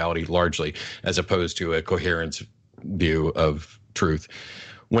comports to reality largely, as opposed to a coherence view of truth.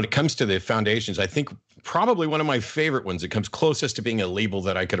 When it comes to the foundations, I think probably one of my favorite ones that comes closest to being a label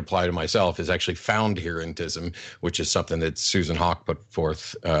that I could apply to myself is actually foundherentism, which is something that Susan Hawke put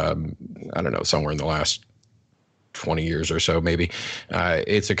forth, I don't know, somewhere in the last 20 years or so, maybe.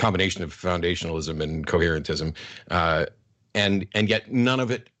 It's a combination of foundationalism and coherentism. And yet none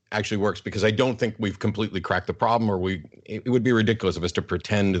of it actually works, because I don't think we've completely cracked the problem, or it would be ridiculous of us to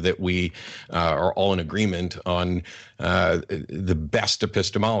pretend that we are all in agreement on the best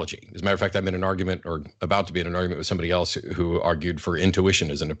epistemology. As a matter of fact, I'm in an argument, or about to be in an argument, with somebody else who argued for intuition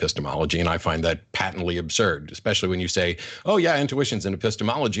as an epistemology, and I find that patently absurd, especially when you say, oh yeah, intuition's an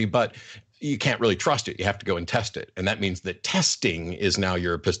epistemology, but you can't really trust it. You have to go and test it. And that means that testing is now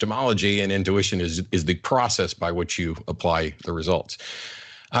your epistemology, and intuition is the process by which you apply the results.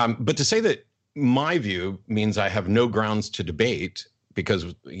 But to say that my view means I have no grounds to debate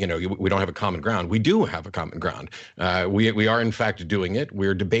because, you know, we don't have a common ground. We do have a common ground. We are, in fact, doing it.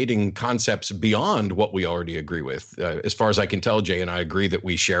 We're debating concepts beyond what we already agree with. As far as I can tell, Jay and I agree that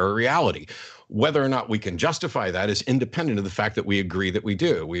we share a reality. Whether or not we can justify that is independent of the fact that we agree that we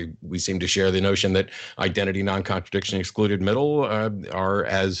do. We seem to share the notion that identity, non-contradiction, excluded middle are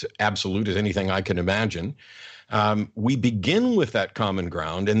as absolute as anything I can imagine. We begin with that common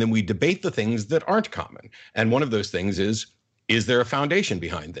ground, and then we debate the things that aren't common. And one of those things is there a foundation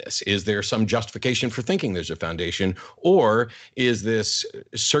behind this? Is there some justification for thinking there's a foundation? Or is this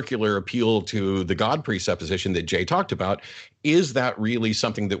circular appeal to the God presupposition that Jay talked about, is that really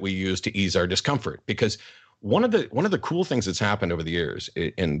something that we use to ease our discomfort? Because one of the cool things that's happened over the years,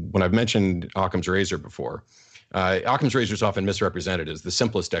 and when I've mentioned Occam's razor before, Occam's razor is often misrepresented as the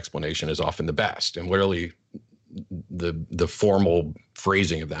simplest explanation is often the best. And literally, the formal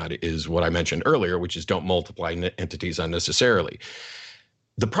phrasing of that is what I mentioned earlier, which is don't multiply entities unnecessarily.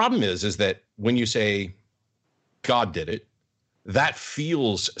 The problem is that when you say God did it, that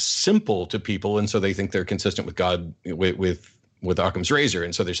feels simple to people, and so they think they're consistent with God, with Occam's razor.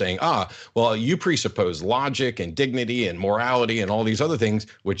 And so they're saying, well, you presuppose logic and dignity and morality and all these other things,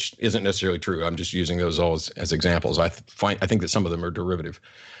 which isn't necessarily true. I'm just using those all as examples. I think that some of them are derivative,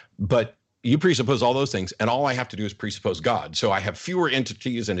 but you presuppose all those things, and all I have to do is presuppose God. So I have fewer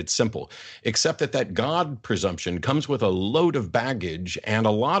entities, and it's simple, except that God presumption comes with a load of baggage and a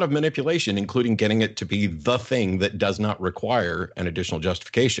lot of manipulation, including getting it to be the thing that does not require an additional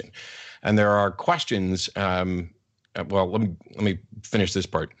justification. And there are questions. Well, let me finish this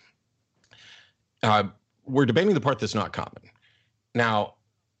part. We're debating the part that's not common. Now,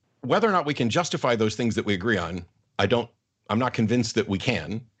 whether or not we can justify those things that we agree on, I'm not convinced that we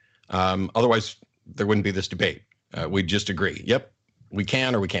can. Otherwise, there wouldn't be this debate. We'd just agree. Yep, we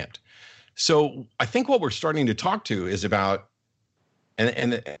can or we can't. So I think what we're starting to talk to is about,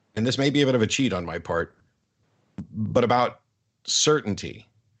 and this may be a bit of a cheat on my part, but about certainty,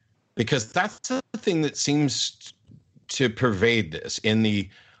 because that's the thing that seems to pervade this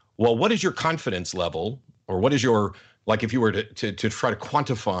well, what is your confidence level, or what is your, like if you were to try to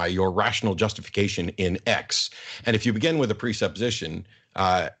quantify your rational justification in X, and if you begin with a presupposition,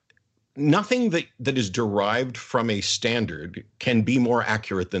 nothing that is derived from a standard can be more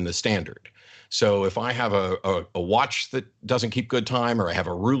accurate than the standard. So if I have a watch that doesn't keep good time, or I have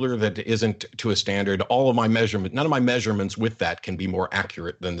a ruler that isn't to a standard, none of my measurements with that can be more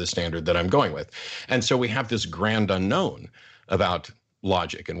accurate than the standard that I'm going with. And so we have this grand unknown about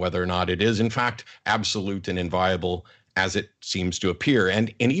logic and whether or not it is in fact absolute and inviolable as it seems to appear.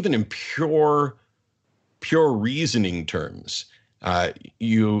 And even in pure reasoning terms,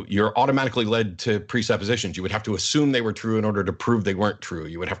 you're automatically led to presuppositions. You would have to assume they were true in order to prove they weren't true.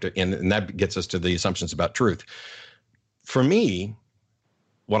 You would have to, and that gets us to the assumptions about truth. For me,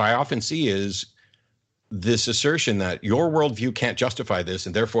 what I often see is this assertion that your worldview can't justify this,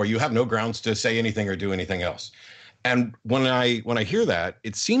 and therefore you have no grounds to say anything or do anything else. And when I hear that,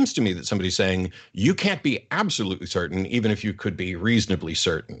 it seems to me that somebody's saying you can't be absolutely certain, even if you could be reasonably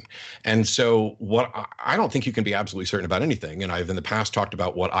certain. And so I don't think you can be absolutely certain about anything. And I've in the past talked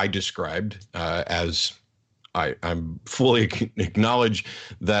about what I described as I'm fully acknowledge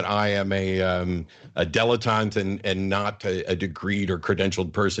that I am a dilettante and not a degreed or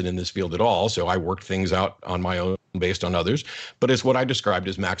credentialed person in this field at all. So I work things out on my own based on others, but it's what I described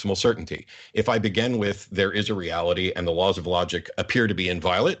as maximal certainty. If I begin with there is a reality and the laws of logic appear to be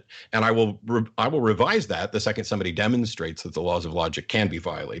inviolate, and I will revise that the second somebody demonstrates that the laws of logic can be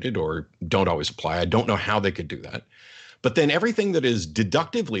violated or don't always apply. I don't know how they could do that. But then everything that is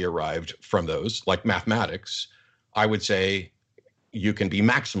deductively arrived from those, like mathematics, I would say you can be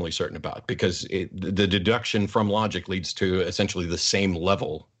maximally certain about, because the deduction from logic leads to essentially the same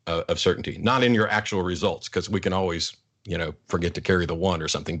level of certainty, not in your actual results, because we can always, forget to carry the one or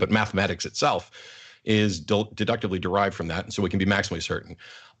something. But mathematics itself is deductively derived from that, and so we can be maximally certain.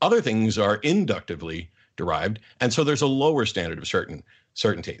 Other things are inductively derived, and so there's a lower standard of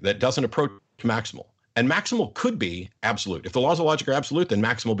certainty that doesn't approach maximal. And maximal could be absolute. If the laws of logic are absolute, then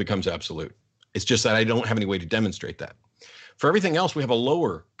maximal becomes absolute. It's just that I don't have any way to demonstrate that. For everything else, we have a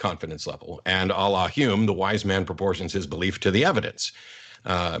lower confidence level. And a la Hume, the wise man proportions his belief to the evidence.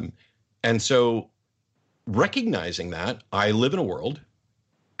 And so recognizing that, I live in a world,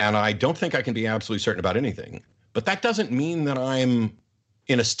 and I don't think I can be absolutely certain about anything. But that doesn't mean that I'm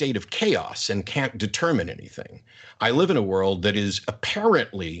in a state of chaos and can't determine anything. I live in a world that is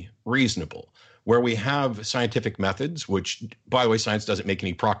apparently reasonable, where we have scientific methods, which, by the way, science doesn't make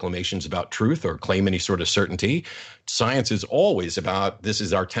any proclamations about truth or claim any sort of certainty. Science is always about, this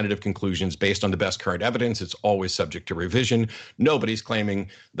is our tentative conclusions based on the best current evidence. It's always subject to revision. Nobody's claiming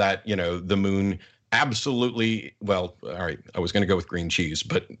that, the moon absolutely, well, all right, I was going to go with green cheese,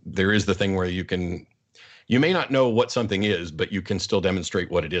 but there is the thing where you may not know what something is, but you can still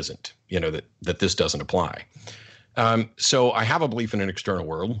demonstrate what it isn't, that this doesn't apply. So I have a belief in an external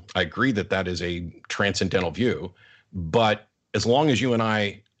world. I agree that that is a transcendental view, but as long as you and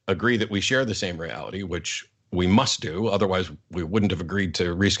I agree that we share the same reality, which we must do, otherwise we wouldn't have agreed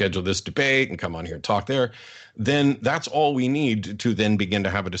to reschedule this debate and come on here and talk there, then that's all we need to then begin to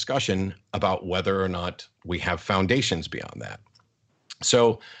have a discussion about whether or not we have foundations beyond that.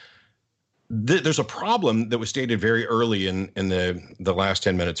 So there's a problem that was stated very early in the last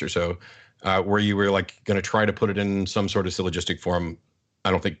 10 minutes or so, where you were like going to try to put it in some sort of syllogistic form.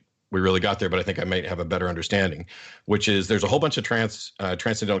 I don't think we really got there, but I think I might have a better understanding, which is there's a whole bunch of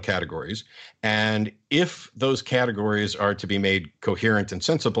transcendental categories. And if those categories are to be made coherent and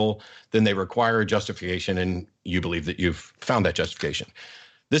sensible, then they require a justification, and you believe that you've found that justification.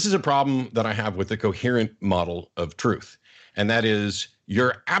 This is a problem that I have with the coherent model of truth. And that is,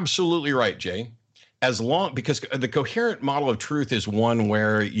 you're absolutely right, Jay. Because the coherent model of truth is one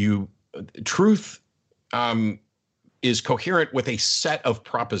where truth is coherent with a set of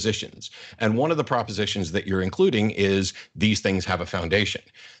propositions. And one of the propositions that you're including is these things have a foundation.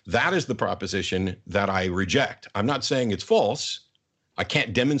 That is the proposition that I reject. I'm not saying it's false. I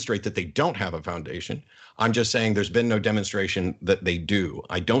can't demonstrate that they don't have a foundation. I'm just saying there's been no demonstration that they do.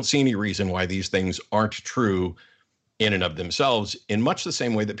 I don't see any reason why these things aren't true in and of themselves, in much the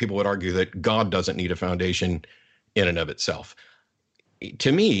same way that people would argue that God doesn't need a foundation in and of itself.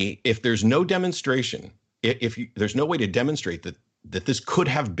 To me, if there's no demonstration, there's no way to demonstrate that this could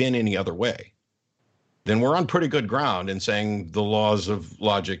have been any other way, then we're on pretty good ground in saying the laws of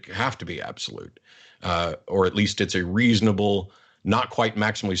logic have to be absolute, or at least it's a reasonable, not quite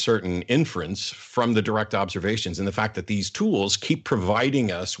maximally certain inference from the direct observations and the fact that these tools keep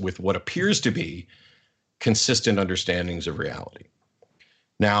providing us with what appears to be consistent understandings of reality.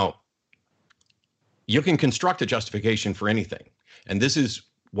 Now, you can construct a justification for anything. And this is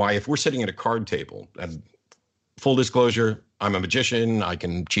why, if we're sitting at a card table, and full disclosure, I'm a magician, I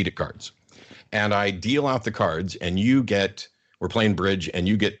can cheat at cards. And I deal out the cards, and we're playing bridge, and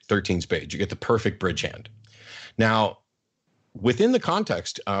you get 13 spades. You get the perfect bridge hand. Now, within the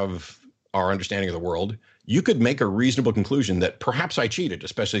context of our understanding of the world, you could make a reasonable conclusion that perhaps I cheated,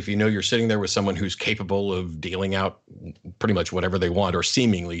 especially if you know you're sitting there with someone who's capable of dealing out pretty much whatever they want, or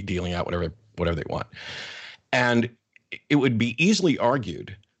seemingly dealing out whatever they want. And it would be easily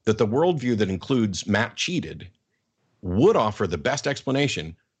argued that the worldview that includes Matt cheated would offer the best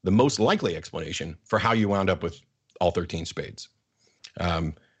explanation, the most likely explanation for how you wound up with all 13 spades.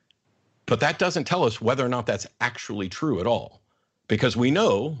 But that doesn't tell us whether or not that's actually true at all. Because we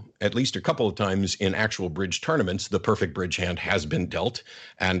know, at least a couple of times in actual bridge tournaments, the perfect bridge hand has been dealt,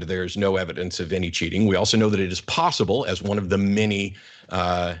 and there's no evidence of any cheating. We also know that it is possible, as one of the many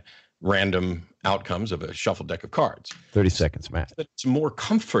random outcomes of a shuffled deck of cards. 30 seconds, Matt. It's more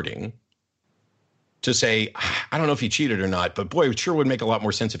comforting to say, I don't know if he cheated or not, but boy, it sure would make a lot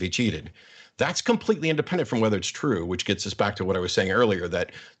more sense if he cheated. That's completely independent from whether it's true, which gets us back to what I was saying earlier,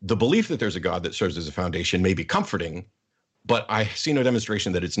 that the belief that there's a God that serves as a foundation may be comforting, but I see no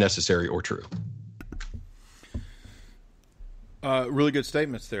demonstration that it's necessary or true. Really good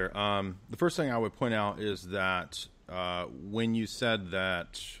statements there. The first thing I would point out is that when you said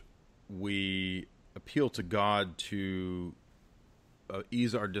that we appeal to God to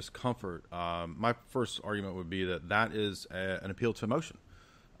ease our discomfort, my first argument would be that is an appeal to emotion.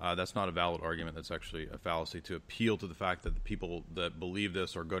 That's not a valid argument. That's actually a fallacy to appeal to the fact that the people that believe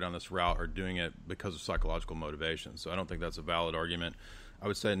this or go down this route are doing it because of psychological motivation. So I don't think that's a valid argument. I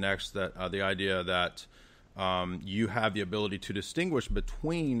would say next that the idea that you have the ability to distinguish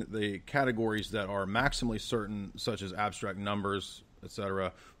between the categories that are maximally certain, such as abstract numbers,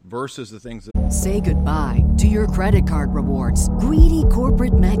 etc., versus the things that... Say goodbye to your credit card rewards. Greedy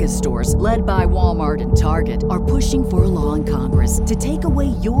corporate mega stores, led by Walmart and Target, are pushing for a law in Congress to take away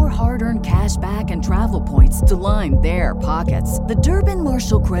your hard-earned cash back and travel points to line their pockets. The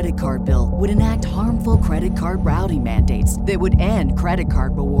Durbin-Marshall credit card bill would enact harmful credit card routing mandates that would end credit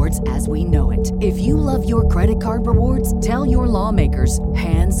card rewards as we know it. If you love your credit card rewards, tell your lawmakers,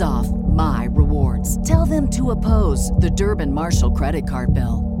 hands off my rewards. Tell them to oppose the Durbin-Marshall credit card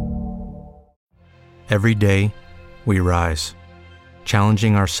bill. Every day, we rise,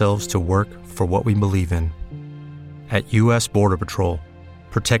 challenging ourselves to work for what we believe in. At U.S. Border Patrol,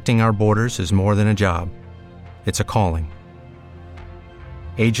 Protecting our borders is more than a job. It's a calling.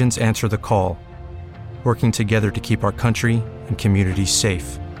 Agents answer the call, working together to keep our country and communities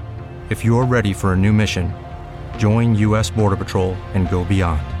safe. If you're ready for a new mission, join U.S. Border Patrol and go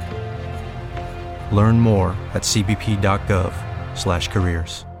beyond. Learn more at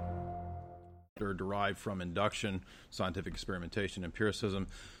cbp.gov/careers. Are derived from induction, scientific experimentation, empiricism.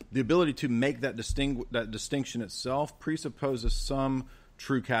 The ability to make that distinction itself presupposes some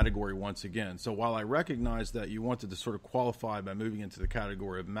true category once again. So while I recognize that you wanted to sort of qualify by moving into the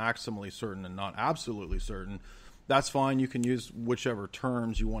category of maximally certain and not absolutely certain, that's fine. You can use whichever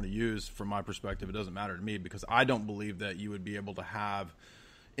terms you want to use. From my perspective, it doesn't matter to me, because I don't believe that you would be able to have,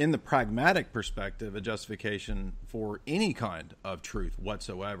 in the pragmatic perspective, a justification for any kind of truth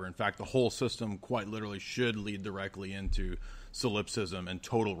whatsoever. In fact, the whole system quite literally should lead directly into solipsism and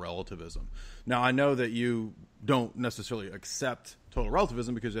total relativism. Now, I know that you don't necessarily accept total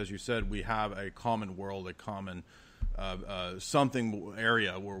relativism because, as you said, we have a common world, a common something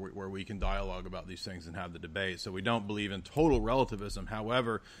area where we can dialogue about these things and have the debate. So we don't believe in total relativism.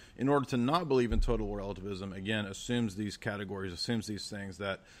 However, in order to not believe in total relativism, again, assumes these categories, assumes these things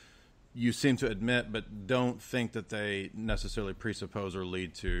that you seem to admit but don't think that they necessarily presuppose or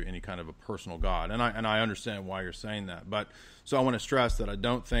lead to any kind of a personal God. And I understand why you're saying that. But so I want to stress that I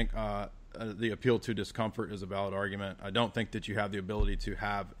don't think the appeal to discomfort is a valid argument. I don't think that you have the ability to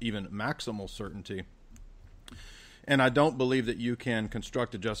have even maximal certainty. And I don't believe that you can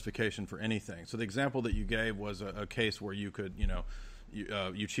construct a justification for anything. So the example that you gave was a case where you could,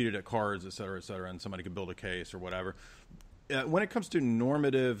 you cheated at cards, et cetera, and somebody could build a case or whatever. When it comes to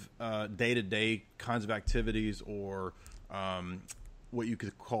normative, day-to-day kinds of activities or what you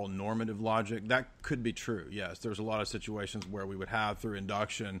could call normative logic, that could be true. Yes, there's a lot of situations where we would have, through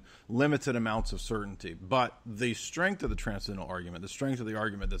induction, limited amounts of certainty. But the strength of the transcendental argument, the strength of the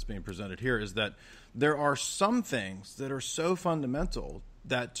argument that's being presented here is that there are some things that are so fundamental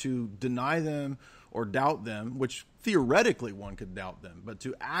that to deny them or doubt them, which theoretically one could doubt them, but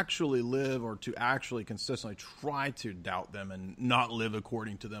to actually live or to actually consistently try to doubt them and not live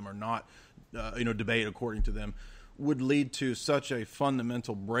according to them or not, debate according to them, would lead to such a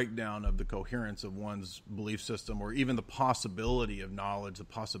fundamental breakdown of the coherence of one's belief system, or even the possibility of knowledge, the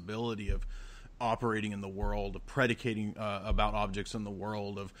possibility of operating in the world, of predicating about objects in the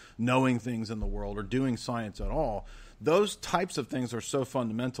world, of knowing things in the world, or doing science at all. Those types of things are so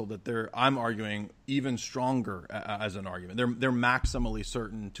fundamental that I'm arguing, even stronger as an argument. They're maximally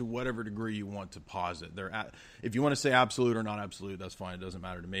certain to whatever degree you want to posit. If you want to say absolute or not absolute, that's fine. It doesn't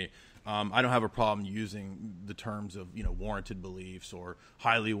matter to me. I don't have a problem using the terms of warranted beliefs or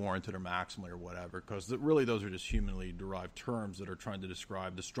highly warranted or maximally or whatever, because really those are just humanly derived terms that are trying to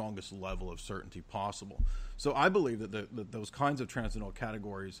describe the strongest level of certainty possible. So I believe that those kinds of transcendental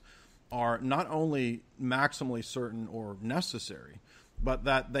categories are not only maximally certain or necessary, but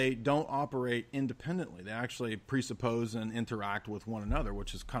that they don't operate independently. They actually presuppose and interact with one another,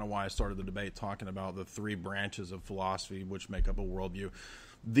 which is kind of why I started the debate talking about the three branches of philosophy which make up a worldview.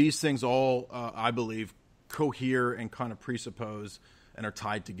 These things all, I believe, cohere and kind of presuppose and are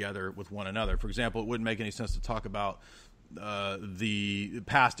tied together with one another. For example, it wouldn't make any sense to talk about the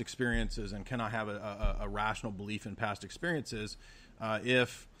past experiences and can I have a rational belief in past experiences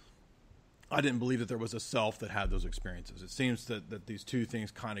if I didn't believe that there was a self that had those experiences. It seems that these two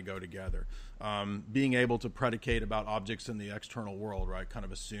things kind of go together. Being able to predicate about objects in the external world, right, kind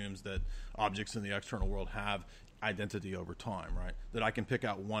of assumes that objects in the external world have identity over time, right? That I can pick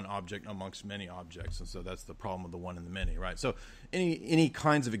out one object amongst many objects, and so that's the problem of the one and the many, right? So any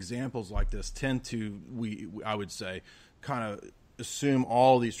kinds of examples like this tend to, I would say, kind of assume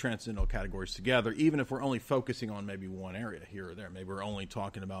all these transcendental categories together, even if we're only focusing on maybe one area here or there. Maybe we're only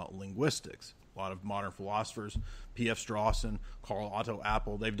talking about linguistics. A lot of modern philosophers, P.F. Strawson, Carl Otto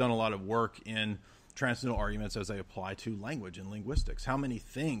Appel, they've done a lot of work in transcendental arguments as they apply to language and linguistics. How many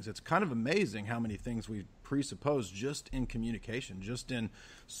things, it's kind of amazing how many things we presuppose just in communication, just in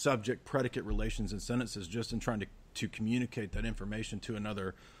subject-predicate relations and sentences, just in trying to communicate that information to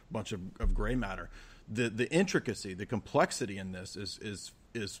another bunch of gray matter. The intricacy, the complexity in this is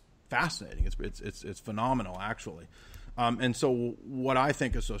fascinating. It's phenomenal, actually. And so what I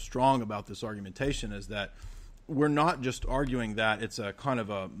think is so strong about this argumentation is that we're not just arguing that it's a kind of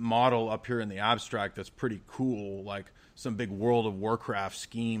a model up here in the abstract that's pretty cool, like some big World of Warcraft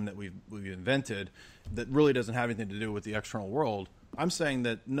scheme that we've invented that really doesn't have anything to do with the external world. I'm saying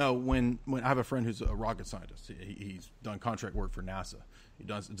that, no, when I have a friend who's a rocket scientist, he's done contract work for NASA. He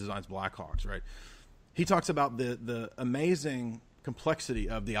designs Blackhawks, right? He talks about the amazing complexity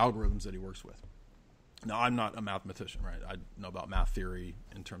of the algorithms that he works with. Now, I'm not a mathematician, right? I know about math theory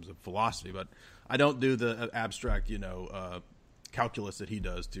in terms of philosophy, but I don't do the abstract, calculus that he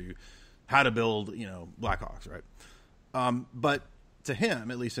does to how to build, Blackhawks, right? But to him,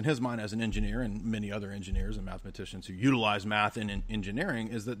 at least in his mind as an engineer and many other engineers and mathematicians who utilize math in engineering,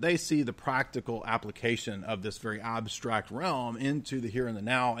 is that they see the practical application of this very abstract realm into the here and the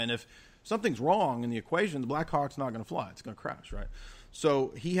now. And if something's wrong in the equation, the Blackhawk's not going to fly. It's going to crash, right?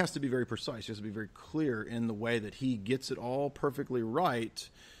 So he has to be very precise. He has to be very clear in the way that he gets it all perfectly right.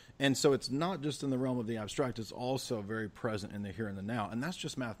 And so it's not just in the realm of the abstract, it's also very present in the here and the now. And that's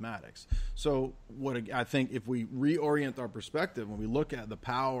just mathematics. So what I think, if we reorient our perspective, when we look at the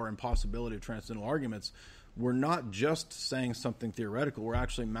power and possibility of transcendental arguments, we're not just saying something theoretical. We're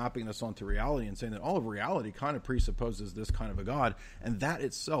actually mapping this onto reality and saying that all of reality kind of presupposes this kind of a God. And that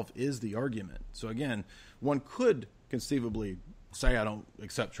itself is the argument. So again, one could conceivably say I don't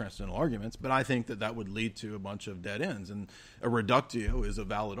accept transcendental arguments, but I think that would lead to a bunch of dead ends. And a reductio is a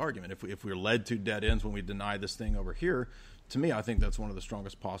valid argument. If we're led to dead ends when we deny this thing over here, to me, I think that's one of the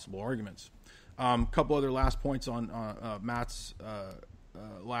strongest possible arguments. A couple other last points on Matt's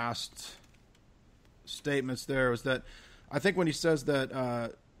last statements there is that I think when he says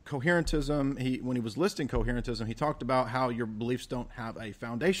that coherentism, when he was listing coherentism, he talked about how your beliefs don't have a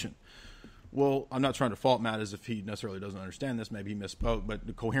foundation. Well, I'm not trying to fault Matt as if he necessarily doesn't understand this. Maybe he misspoke, but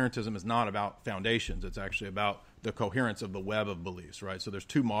the coherentism is not about foundations. It's actually about the coherence of the web of beliefs, right? So there's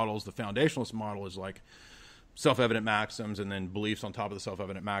two models. The foundationalist model is like self-evident maxims and then beliefs on top of the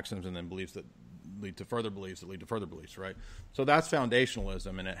self-evident maxims and then beliefs that lead to further beliefs that lead to further beliefs, right? So that's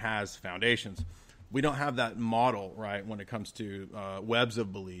foundationalism, and it has foundations. We don't have that model, right, when it comes to webs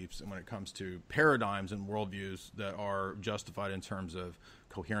of beliefs and when it comes to paradigms and worldviews that are justified in terms of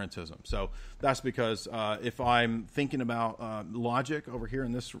coherentism. So that's because if I'm thinking about logic over here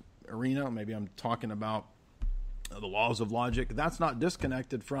in this arena, maybe I'm talking about the laws of logic, that's not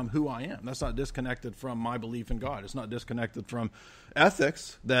disconnected from who I am. That's not disconnected from my belief in God. It's not disconnected from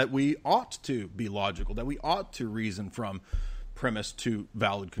ethics, that we ought to be logical, that we ought to reason from premise to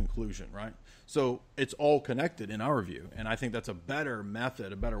valid conclusion, right? So it's all connected in our view. And I think that's a better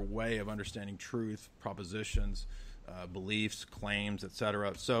method, a better way of understanding truth, propositions, beliefs, claims,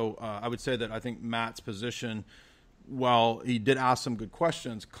 etc. So I would say that I think Matt's position, while he did ask some good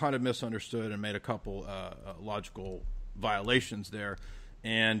questions, kind of misunderstood and made a couple logical violations there.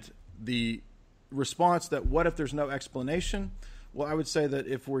 And the response that what if there's no explanation? Well, I would say that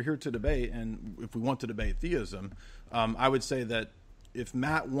if we're here to debate and if we want to debate theism, I would say that if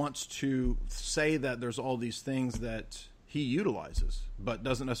Matt wants to say that there's all these things that he utilizes, but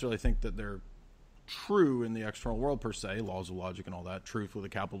doesn't necessarily think that they're true in the external world per se, laws of logic and all that, truth with a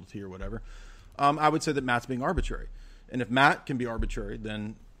capital T or whatever, I would say that Matt's being arbitrary. And if Matt can be arbitrary,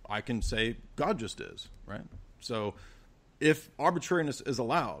 then I can say God just is, right? So if arbitrariness is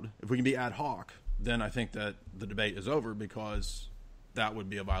allowed, if we can be ad hoc, then I think that the debate is over, because that would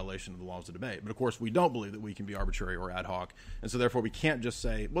be a violation of the laws of debate. But of course, we don't believe that we can be arbitrary or ad hoc. And so therefore, we can't just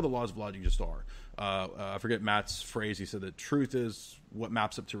say, well, the laws of logic just are. I forget Matt's phrase. He said that truth is what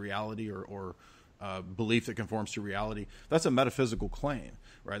maps up to reality, or belief that conforms to reality. That's a metaphysical claim,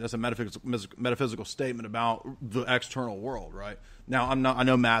 right? That's a metaphysical statement about the external world, right? Now, I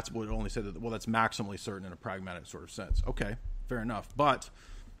know Matt would only say that, well, that's maximally certain in a pragmatic sort of sense. Okay, fair enough. But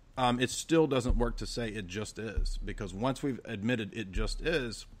it still doesn't work to say it just is, because once we've admitted it just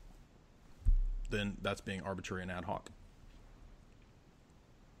is, then that's being arbitrary and ad hoc.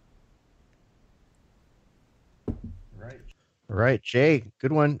 All right, Jay,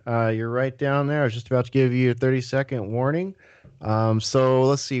 good one. You're right down there. I was just about to give you a 30-second warning. So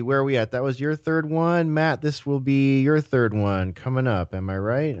let's see, where are we at? That was your third one. Matt, this will be your third one coming up. Am I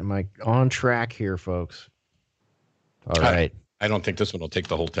right? Am I on track here, folks? All right. I don't think this one will take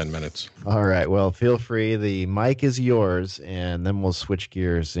the whole 10 minutes. All right. Well, feel free. The mic is yours, and then we'll switch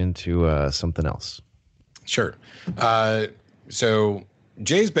gears into something else. Sure. So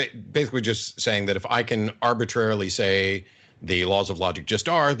Jay's basically just saying that if I can arbitrarily say the laws of logic just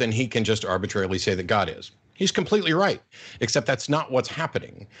are, then he can just arbitrarily say that God is. He's completely right, except that's not what's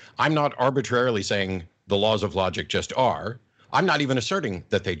happening. I'm not arbitrarily saying the laws of logic just are. I'm not even asserting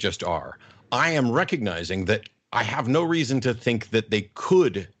that they just are. I am recognizing that I have no reason to think that they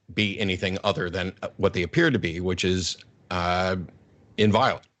could be anything other than what they appear to be, which is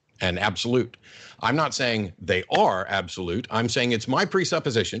inviolate and absolute. I'm not saying they are absolute. I'm saying it's my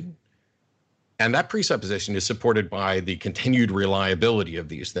presupposition, and that presupposition is supported by the continued reliability of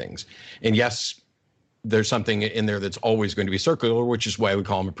these things. And yes, there's something in there that's always going to be circular, which is why we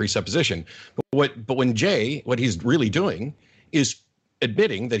call them a presupposition. But when Jay, what he's really doing is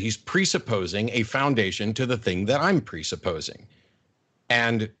admitting that he's presupposing a foundation to the thing that I'm presupposing.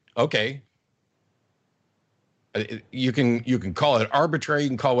 And okay, you can call it arbitrary, you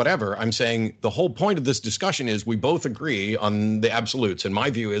can call whatever. I'm saying the whole point of this discussion is we both agree on the absolutes. And my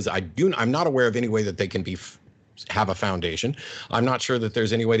view is I'm not aware of any way that they can have a foundation. I'm not sure that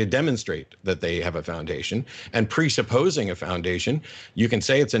there's any way to demonstrate that they have a foundation. And presupposing a foundation, you can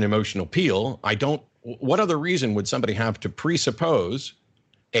say it's an emotional appeal. What other reason would somebody have to presuppose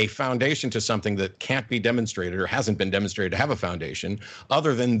a foundation to something that can't be demonstrated or hasn't been demonstrated to have a foundation,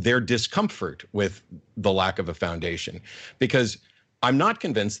 other than their discomfort with the lack of a foundation? Because I'm not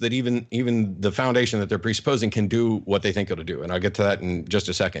convinced that even the foundation that they're presupposing can do what they think it'll do. And I'll get to that in just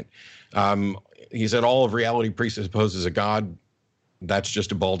a second. He said all of reality presupposes a God. That's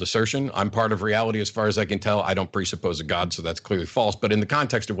just a bald assertion. I'm part of reality as far as I can tell. I don't presuppose a God, so that's clearly false. But in the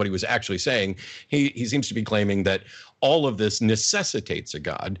context of what he was actually saying, he seems to be claiming that all of this necessitates a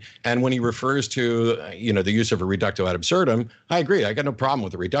God. And when he refers to, the use of a reductio ad absurdum, I agree. I got no problem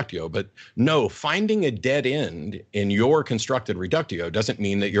with the reductio. But no, finding a dead end in your constructed reductio doesn't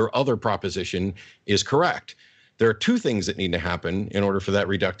mean that your other proposition is correct. There are two things that need to happen in order for that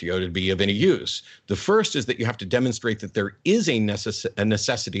reductio to be of any use. The first is that you have to demonstrate that there is a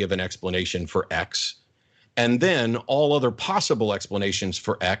necessity of an explanation for X, and then all other possible explanations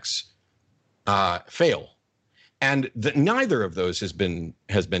for X fail. And that neither of those has been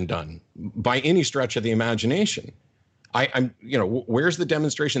done by any stretch of the imagination. Where's the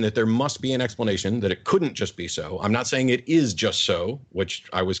demonstration that there must be an explanation, that it couldn't just be so? I'm not saying it is just so, which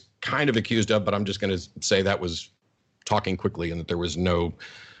I was kind of accused of, but I'm just going to say that was talking quickly and that there was no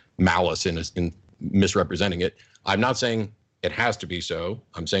malice in misrepresenting it. I'm not saying it has to be so.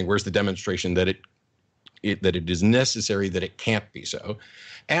 I'm saying where's the demonstration that it is necessary that it can't be so?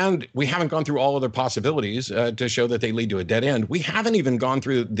 And we haven't gone through all other possibilities to show that they lead to a dead end. We haven't even gone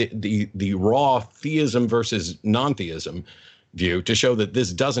through the raw theism versus non-theism view to show that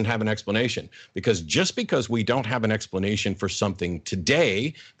this doesn't have an explanation. Because just because we don't have an explanation for something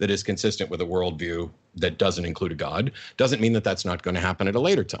today that is consistent with a worldview that doesn't include a God, doesn't mean that that's not going to happen at a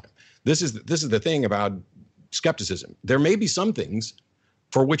later time. This is the thing about skepticism. There may be some things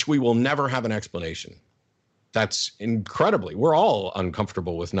for which we will never have an explanation. That's incredibly, we're all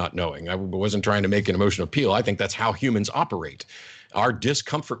uncomfortable with not knowing. I wasn't trying to make an emotional appeal. I think that's how humans operate. Our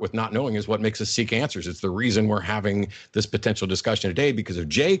discomfort with not knowing is what makes us seek answers. It's the reason we're having this potential discussion today, because if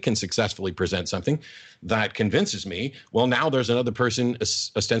Jay can successfully present something that convinces me, well, now there's another person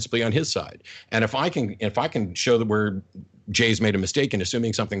ostensibly on his side. And if I can show that Jay's made a mistake in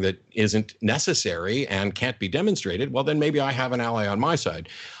assuming something that isn't necessary and can't be demonstrated, well, then maybe I have an ally on my side.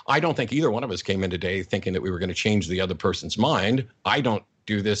 I don't think either one of us came in today thinking that we were going to change the other person's mind. I don't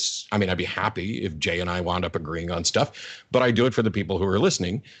do this. I mean, I'd be happy if Jay and I wound up agreeing on stuff, but I do it for the people who are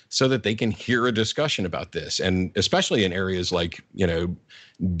listening so that they can hear a discussion about this. And especially in areas like,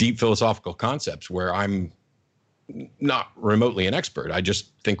 deep philosophical concepts where I'm not remotely an expert. I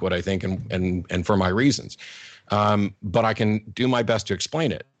just think what I think and for my reasons. But I can do my best to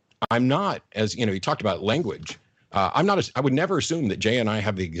explain it. I'm not, as you talked about language. I would never assume that Jay and I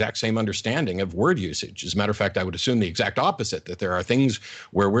have the exact same understanding of word usage. As a matter of fact, I would assume the exact opposite, that there are things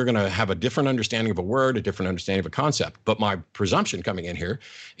where we're going to have a different understanding of a word, a different understanding of a concept. But my presumption coming in here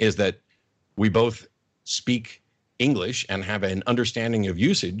is that we both speak English and have an understanding of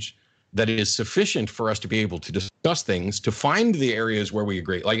usage that is sufficient for us to be able to discuss things, to find the areas where we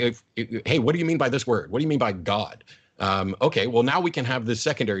agree. Like, hey, what do you mean by this word? What do you mean by God? Okay, well, now we can have this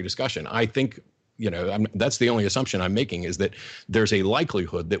secondary discussion. I think, that's the only assumption I'm making, is that there's a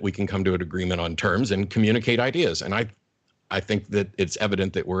likelihood that we can come to an agreement on terms and communicate ideas. And I think that it's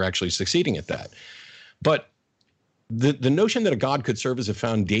evident that we're actually succeeding at that. But the notion that a God could serve as a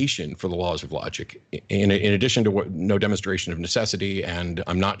foundation for the laws of logic, in addition to no demonstration of necessity, and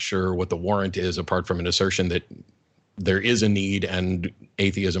I'm not sure what the warrant is apart from an assertion that there is a need and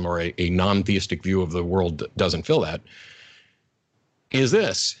atheism or a non-theistic view of the world doesn't fill that, is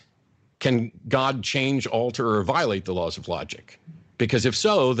this: can God change, alter, or violate the laws of logic? Because if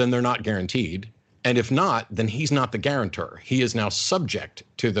so, then they're not guaranteed. And if not, then he's not the guarantor. He is now subject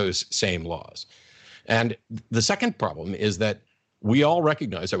to those same laws. And the second problem is that we all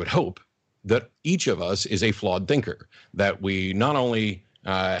recognize, I would hope, that each of us is a flawed thinker, that we not only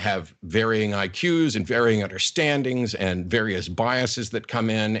have varying IQs and varying understandings and various biases that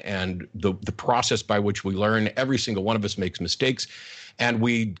come in, and the process by which we learn, every single one of us makes mistakes, and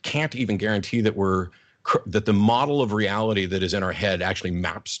we can't even guarantee that that the model of reality that is in our head actually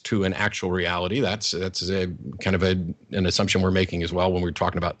maps to an actual reality. That's a kind of an assumption we're making as well when we're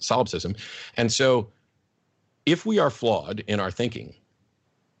talking about solipsism. And so if we are flawed in our thinking,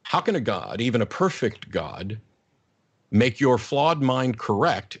 how can a God, even a perfect God, make your flawed mind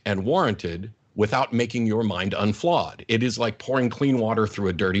correct and warranted without making your mind unflawed? It is like pouring clean water through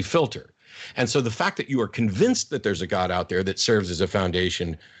a dirty filter. And so the fact that you are convinced that there's a God out there that serves as a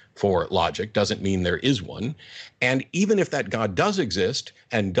foundation for logic doesn't mean there is one. And even if that God does exist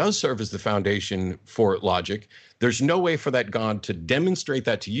and does serve as the foundation for logic, there's no way for that God to demonstrate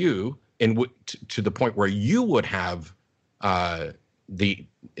that to you to the point where you would have the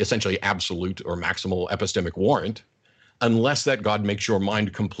essentially absolute or maximal epistemic warrant, unless that God makes your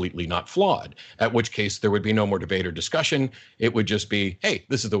mind completely not flawed, at which case there would be no more debate or discussion. It would just be, hey,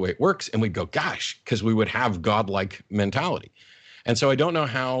 this is the way it works. And we'd go, gosh, because we would have God-like mentality. And so I don't know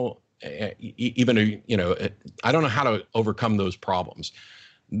how I don't know how to overcome those problems.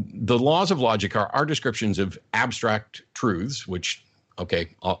 The laws of logic are our descriptions of abstract truths, which, okay,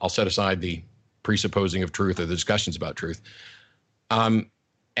 I'll set aside the presupposing of truth or the discussions about truth.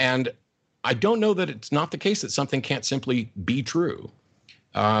 And I don't know that it's not the case that something can't simply be true,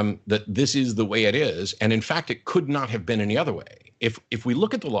 that this is the way it is. And in fact, it could not have been any other way. If we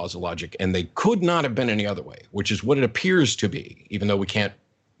look at the laws of logic and they could not have been any other way, which is what it appears to be, even though we can't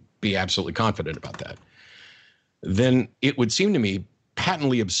be absolutely confident about that, then it would seem to me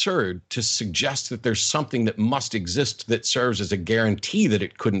patently absurd to suggest that there's something that must exist that serves as a guarantee that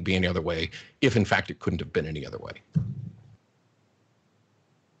it couldn't be any other way, if in fact it couldn't have been any other way.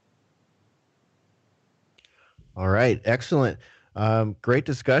 All right, excellent. Great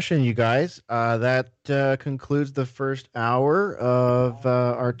discussion, you guys. That concludes the first hour of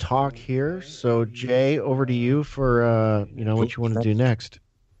our talk here. So, Jay, over to you for what you want to do next.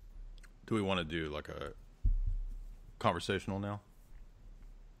 Do we want to do like a conversational now?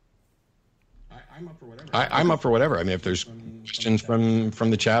 I'm up for whatever. I'm up for whatever. I mean, if there's questions from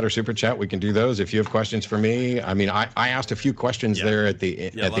the chat or super chat, we can do those. If you have questions for me, I mean, I asked a few questions there at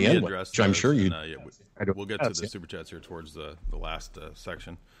the end, which I'm sure you. We'll get to the super chats here towards the last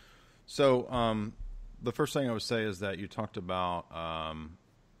section. So the first thing I would say is that you talked about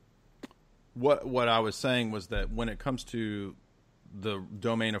what I was saying was that when it comes to the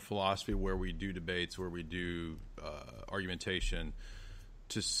domain of philosophy where we do debates, where we do argumentation,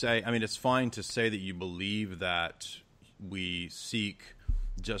 to say, I mean, it's fine to say that you believe that we seek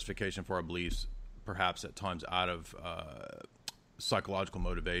justification for our beliefs, perhaps at times out of psychological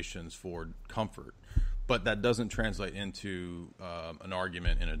motivations for comfort. But that doesn't translate into an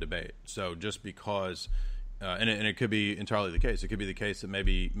argument in a debate. So just because, and it could be entirely the case. It could be the case that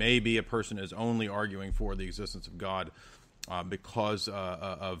maybe a person is only arguing for the existence of God because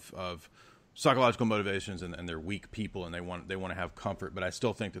of psychological motivations, and they're weak people, and they want to have comfort. But I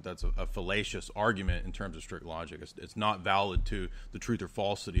still think that that's a fallacious argument in terms of strict logic. It's not valid to the truth or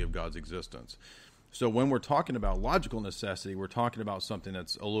falsity of God's existence. So when we're talking about logical necessity, we're talking about something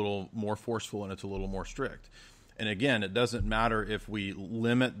that's a little more forceful and it's a little more strict. And again, it doesn't matter if we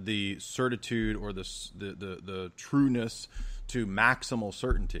limit the certitude or the trueness to maximal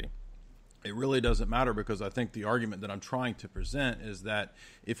certainty. It really doesn't matter, because I think the argument that I'm trying to present is that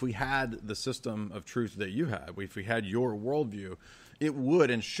if we had the system of truth that you had, if we had your worldview, it would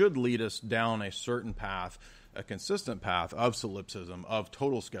and should lead us down a certain path, a consistent path of solipsism, of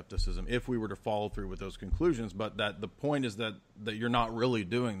total skepticism, if we were to follow through with those conclusions. But that the point is that you're not really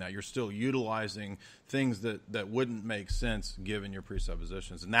doing that. You're still utilizing things that wouldn't make sense given your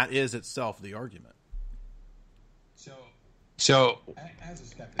presuppositions. And that is itself the argument. So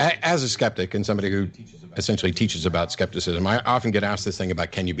as a skeptic and somebody who essentially teaches about skepticism, I often get asked this thing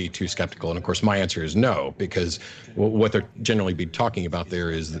about, can you be too skeptical? And of course, my answer is no, because what they're generally be talking about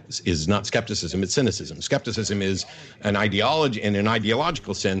there is not skepticism, it's cynicism. Skepticism is an ideology, in an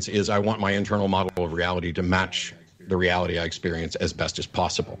ideological sense, is I want my internal model of reality to match the reality I experience as best as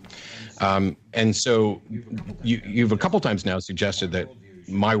possible. And so you've a couple times now suggested that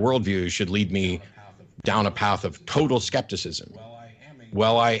my worldview should lead me down a path of total skepticism.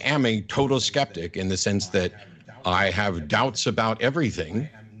 Well, I am a total skeptic in the sense that I have doubts about everything.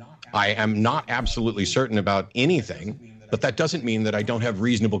 I am not absolutely certain about anything, but that doesn't mean that I don't have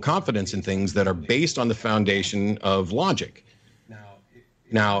reasonable confidence in things that are based on the foundation of logic.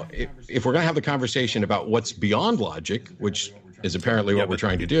 Now, if we're going to have the conversation about what's beyond logic, which is apparently what we're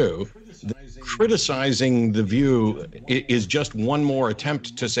trying to do, criticizing the view is just one more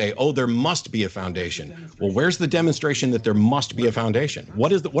attempt to say, oh, there must be a foundation. Well, where's the demonstration that there must be a foundation?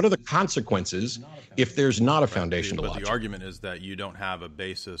 What are the consequences if there's not a foundation to logic? But the argument is that you don't have a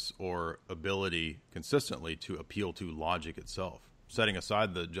basis or ability consistently to appeal to logic itself, setting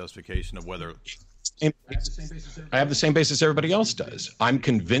aside the justification of whether... I have the same basis everybody else does. I'm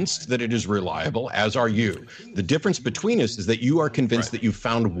convinced that it is reliable, as are you. The difference between us is that you are convinced that you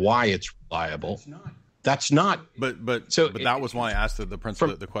found why it's reliable. That's not. But that was why I asked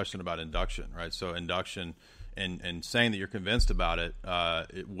the question about induction, right? So induction and saying that you're convinced about it,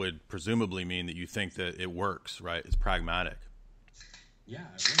 it would presumably mean that you think that it works, right? It's pragmatic.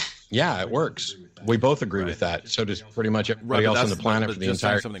 Yeah, it works. We both agree with that. So does pretty much everybody else on the planet for the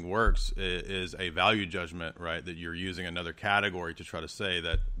entire. Saying something works is a value judgment, right? That you're using another category to try to say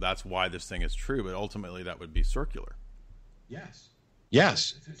that that's why this thing is true, but ultimately that would be circular. Yes.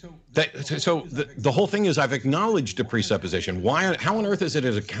 So the whole thing is I've acknowledged a presupposition. How on earth is it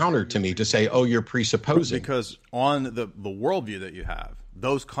as a counter to me to say, oh, you're presupposing? Because on the worldview that you have,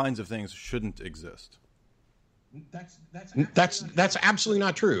 those kinds of things shouldn't exist. That's absolutely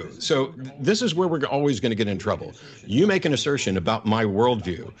not true. So this is where we're always going to get in trouble. You make an assertion about my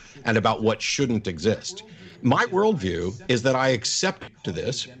worldview and about what shouldn't exist. My worldview is that I accept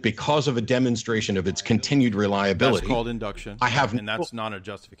this because of a demonstration of its continued reliability. That's called induction. And that's not a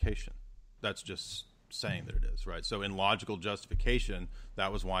justification. That's just saying that it is, right? So in logical justification,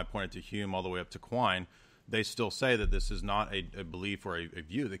 that was why I pointed to Hume all the way up to Quine. They still say that this is not a belief or a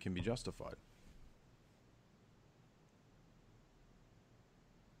view that can be justified.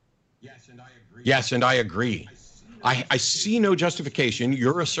 Yes, and I agree. I see no justification.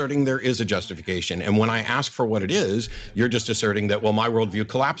 You're asserting there is a justification. And when I ask for what it is, you're just asserting that, well, my worldview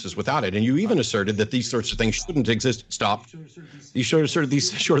collapses without it. And you even asserted that these sorts of things shouldn't exist. Stop. You should assert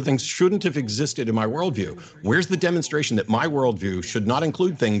these sort of things shouldn't have existed in my worldview. Where's the demonstration that my worldview should not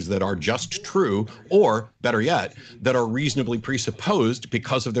include things that are just true, or better yet, that are reasonably presupposed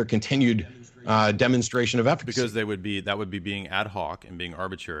because of their continued demonstration of efficacy? Because that would be being ad hoc and being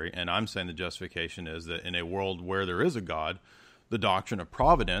arbitrary. And I'm saying the justification is that in a world where there is a God, the doctrine of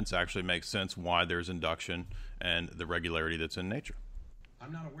providence actually makes sense why there's induction and the regularity that's in nature.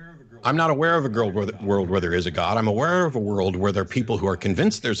 I'm not aware of a world where there is a God. I'm aware of a world where there are people who are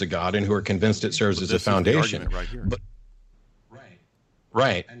convinced there's a God and who are convinced it serves as a foundation. Right here.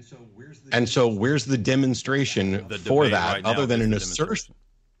 Right. And so where's the demonstration for that right other than an assertion?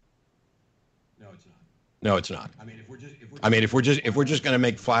 No, it's not. I mean, if we're just going to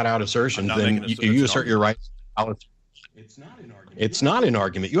make flat out assertions, then you assert your rights. It's not an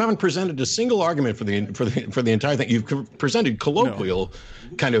argument. You haven't presented a single argument for the entire thing. You've presented colloquial,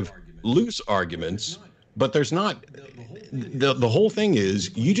 kind of loose arguments, but there's not. The whole thing is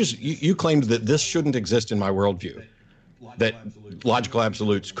you claimed that this shouldn't exist in my worldview, that logical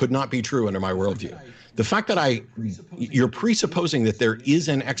absolutes could not be true under my worldview. The fact that you're presupposing that there is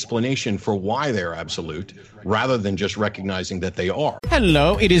an explanation for why they're absolute rather than just recognizing that they are.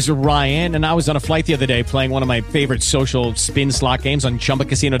 Hello, it is Ryan, and I was on a flight the other day playing one of my favorite social spin slot games on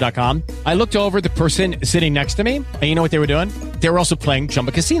ChumbaCasino.com. I looked over at the person sitting next to me, and you know what they were doing? They were also playing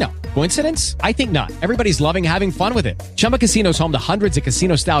Chumba Casino. Coincidence? I think not. Everybody's loving having fun with it. Chumba Casino is home to hundreds of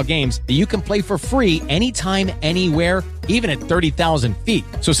casino-style games that you can play for free anytime, anywhere, even at 30,000 feet.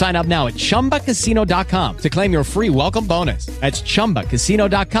 So sign up now at ChumbaCasino.com to claim your free welcome bonus. That's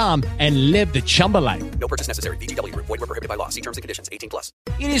ChumbaCasino.com and live the Chumba life. No purchase necessary. VGW. Void where prohibited by law. See terms and conditions. 18+.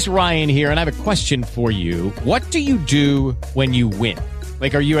 It is Ryan here, and I have a question for you. What do you do when you win?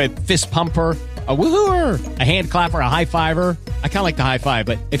 Like, are you a fist pumper, a woohooer, a hand clapper, a high fiver? I kind of like the high five,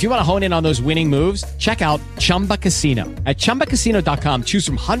 but if you want to hone in on those winning moves, check out Chumba Casino. At ChumbaCasino.com, choose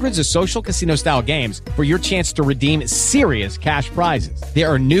from hundreds of social casino-style games for your chance to redeem serious cash prizes. There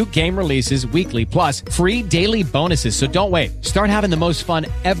are new game releases weekly, plus free daily bonuses, so don't wait. Start having the most fun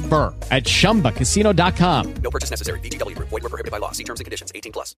ever at ChumbaCasino.com. No purchase necessary. VGW. Void where prohibited by law. See terms and conditions.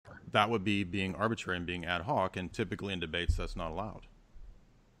 18+. That would be being arbitrary and being ad hoc, and typically in debates that's not allowed.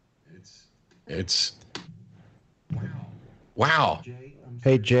 It's wow.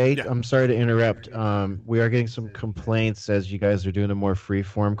 Hey, Jay, Yeah. I'm sorry to interrupt. We are getting some complaints as you guys are doing a more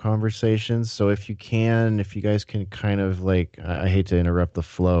free-form conversations. So if you guys can kind of I hate to interrupt the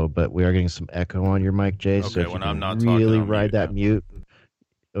flow, but we are getting some echo on your mic, Jay. Okay, so if when you I'm can not talking, really I'll ride mute that that. mute.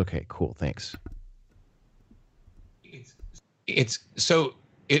 Okay, cool. Thanks. So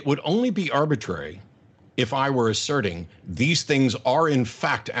it would only be arbitrary if I were asserting these things are in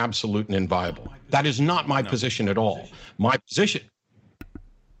fact absolute and inviolable. That is not my position at all. My position.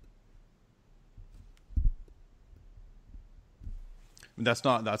 That's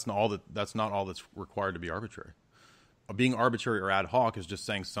not all that's required to be arbitrary. Being arbitrary or ad hoc is just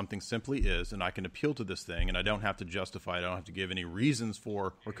saying something simply is, and I can appeal to this thing, and I don't have to justify it. I don't have to give any reasons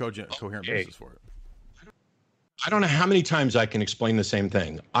for or coherent basis for it. I don't know how many times I can explain the same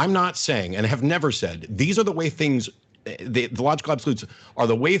thing. I'm not saying, and have never said, these are the way things the logical absolutes are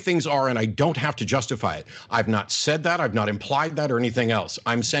the way things are, and I don't have to justify it. I've not said that. I've not implied that or anything else.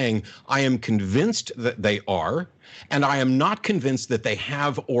 I'm saying I am convinced that they are, and I am not convinced that they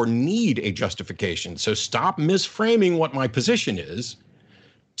have or need a justification. So stop misframing what my position is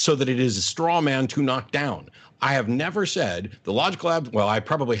so that it is a straw man to knock down. I have never said the logical well, I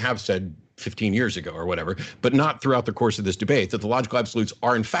probably have said 15 years ago or whatever, but not throughout the course of this debate, that the logical absolutes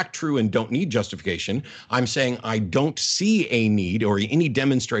are in fact true and don't need justification. I'm saying I don't see a need or any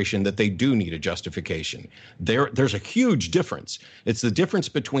demonstration that they do need a justification. There's a huge difference. It's the difference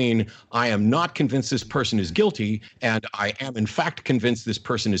between I am not convinced this person is guilty and I am in fact convinced this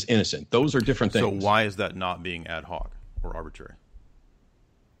person is innocent. Those are different things. So why is that not being ad hoc or arbitrary?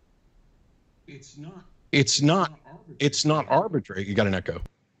 It's not arbitrary. You got an echo.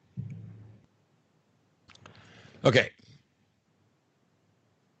 Okay.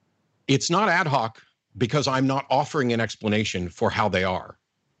 It's not ad hoc because I'm not offering an explanation for how they are.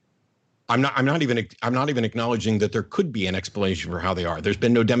 I'm not even acknowledging that there could be an explanation for how they are. There's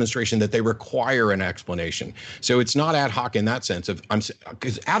been no demonstration that they require an explanation. So it's not ad hoc in that sense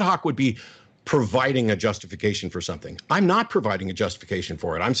because ad hoc would be providing a justification for something. I'm not providing a justification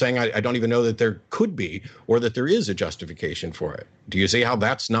for it. I'm saying I don't even know that there could be or that there is a justification for it. Do you see how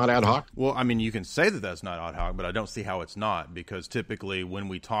that's not ad hoc? Well, I mean, you can say that that's not ad hoc, but I don't see how it's not, because typically when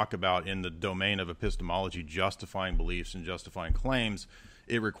we talk about in the domain of epistemology justifying beliefs and justifying claims,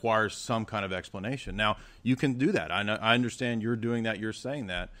 it requires some kind of explanation. Now, you can do that. I understand you're doing that, you're saying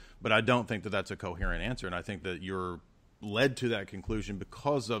that, but I don't think that that's a coherent answer, and I think that you're led to that conclusion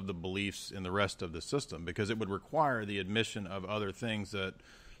because of the beliefs in the rest of the system, because it would require the admission of other things that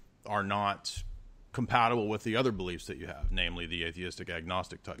are not compatible with the other beliefs that you have, namely the atheistic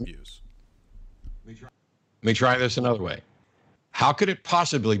agnostic type views. Let me try this another way. How could it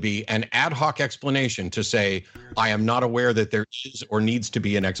possibly be an ad hoc explanation to say, I am not aware that there is or needs to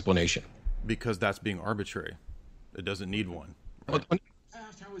be an explanation? Because that's being arbitrary. It doesn't need one. Right?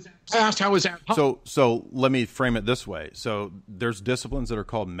 How is that? So let me frame it this way. So there's disciplines that are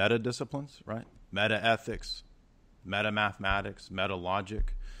called meta disciplines, right? Meta ethics, meta mathematics, meta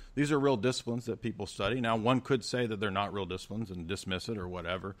logic. These are real disciplines that people study. Now, one could say that they're not real disciplines and dismiss it or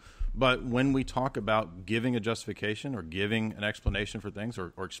whatever. But when we talk about giving a justification or giving an explanation for things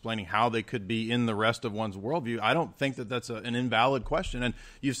or explaining how they could be in the rest of one's worldview, I don't think that that's an invalid question. And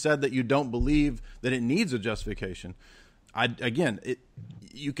you've said that you don't believe that it needs a justification.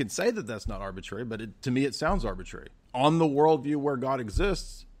 You can say that that's not arbitrary, but to me it sounds arbitrary. On the worldview where God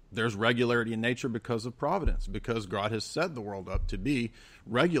exists, there's regularity in nature because of providence, because God has set the world up to be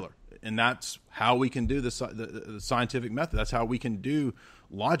regular. And that's how we can do the scientific method. That's how we can do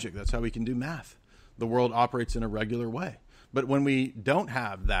logic. That's how we can do math. The world operates in a regular way. But when we don't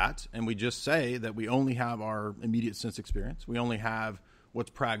have that, and we just say that we only have our immediate sense experience, we only have what's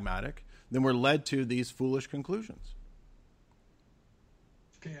pragmatic, then we're led to these foolish conclusions.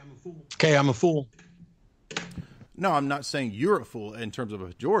 Okay, I'm a fool. No, I'm not saying you're a fool in terms of a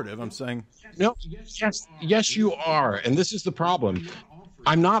pejorative. I'm saying no. Yes, you are, and this is the problem.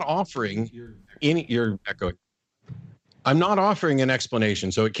 I'm not offering any. You're echoing. I'm not offering an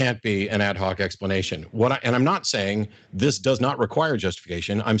explanation, so it can't be an ad hoc explanation. And I'm not saying this does not require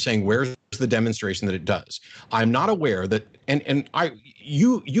justification. I'm saying where's the demonstration that it does. I'm not aware that,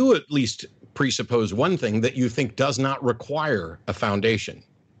 you at least presuppose one thing that you think does not require a foundation,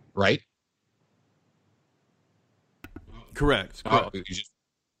 right? Correct.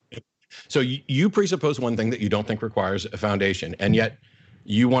 So you presuppose one thing that you don't think requires a foundation, and yet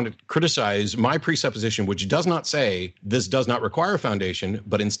you want to criticize my presupposition, which does not say this does not require a foundation,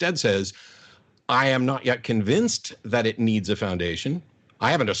 but instead says, I am not yet convinced that it needs a foundation. I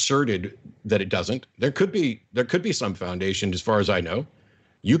haven't asserted that it doesn't. There could be some foundation as far as I know.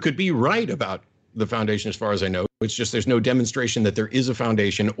 You could be right about the foundation as far as I know. It's just there's no demonstration that there is a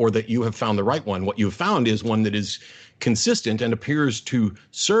foundation or that you have found the right one. What you've found is one that is consistent and appears to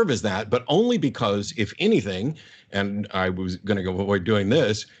serve as that, but only because, if anything, and I was going to avoid doing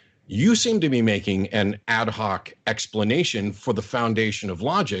this, you seem to be making an ad hoc explanation for the foundation of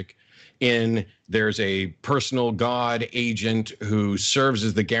logic in there's a personal God agent who serves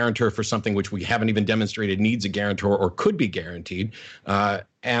as the guarantor for something which we haven't even demonstrated needs a guarantor or could be guaranteed.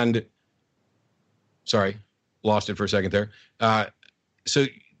 Sorry, lost it for a second there. So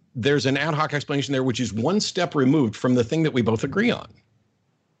there's an ad hoc explanation there, which is one step removed from the thing that we both agree on.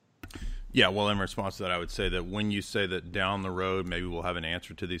 Yeah, well, in response to that, I would say that when you say that down the road, maybe we'll have an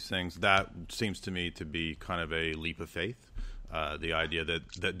answer to these things, that seems to me to be kind of a leap of faith. the idea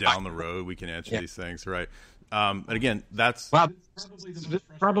that down the road we can answer these things, right? And again, that's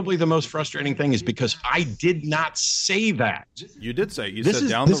probably the most frustrating thing is because I did not say that. You did say you said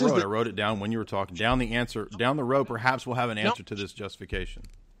down the road. I wrote it down when you were talking. Down the road, perhaps we'll have an answer to this justification.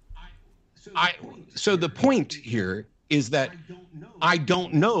 So the point here is that I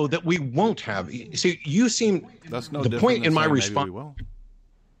don't know that we won't have. See, you seem that's no the point in my response.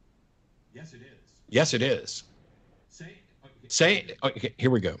 Yes, it is. Yes, it is. Say okay. Here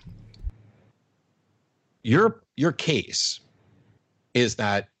we go. Your case is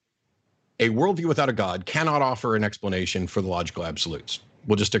that a worldview without a God cannot offer an explanation for the logical absolutes.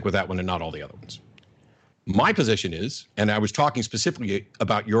 We'll just stick with that one and not all the other ones. My position is, and I was talking specifically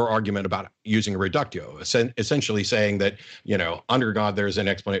about your argument about using a reductio, essentially saying that, under God there's an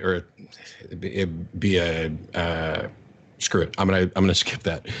explanation, or it'd be screw it. I'm gonna skip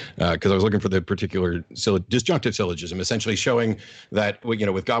that because I was looking for the particular disjunctive syllogism, essentially showing that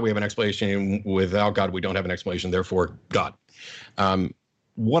with God we have an explanation, without God we don't have an explanation. Therefore, God.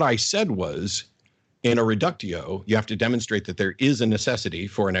 What I said was, in a reductio, you have to demonstrate that there is a necessity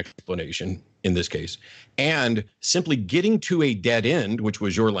for an explanation in this case, and simply getting to a dead end, which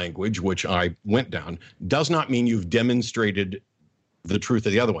was your language, which I went down, does not mean you've demonstrated the truth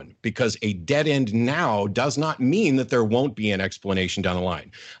of the other one, because a dead end now does not mean that there won't be an explanation down the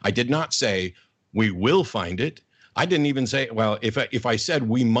line. I did not say we will find it. I didn't even say, well, if I said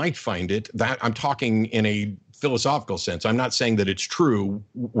we might find it, that I'm talking in a philosophical sense. I'm not saying that it's true,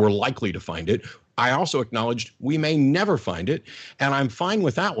 we're likely to find it. I also acknowledged we may never find it, and I'm fine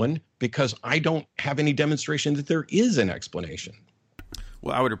with that one because I don't have any demonstration that there is an explanation.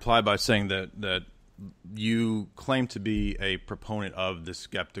 Well, I would reply by saying that you claim to be a proponent of the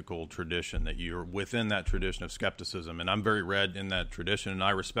skeptical tradition, that you're within that tradition of skepticism, and I'm very read in that tradition, and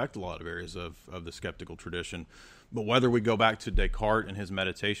I respect a lot of areas of the skeptical tradition. But whether we go back to Descartes and his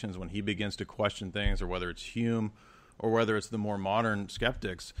meditations when he begins to question things, or whether it's Hume, or whether it's the more modern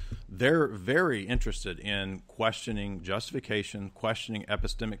skeptics, they're very interested in questioning justification, questioning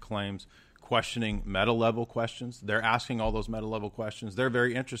epistemic claims, questioning meta-level questions. They're asking all those meta-level questions. They're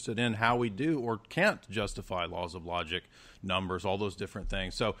very interested in how we do or can't justify laws of logic, numbers, all those different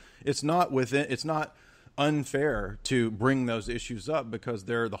things. So it's not unfair to bring those issues up because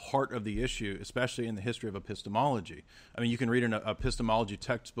they're the heart of the issue, especially in the history of epistemology. I mean, you can read an epistemology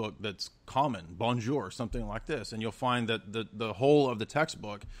textbook that's common, Bonjour, something like this, and you'll find that the whole of the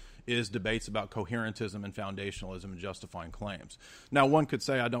textbook is debates about coherentism and foundationalism and justifying claims. Now, one could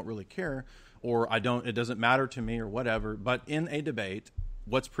say, I don't really care, or it doesn't matter to me, or whatever, but in a debate,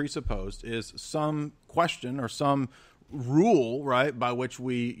 what's presupposed is some question or some rule, right, by which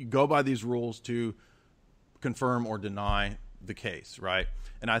we go by these rules to confirm or deny the case, right?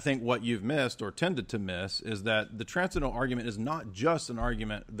 And I think what you've missed or tended to miss is that the transcendental argument is not just an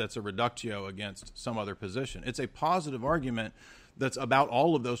argument that's a reductio against some other position. It's a positive argument that's about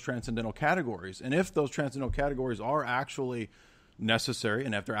all of those transcendental categories. And if those transcendental categories are actually necessary,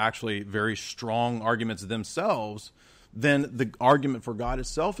 and if they're actually very strong arguments themselves, then the argument for God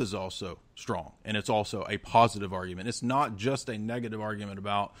itself is also strong, and it's also a positive argument. It's not just a negative argument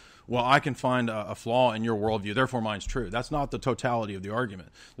about, well, I can find a flaw in your worldview, therefore mine's true. That's not the totality of the argument.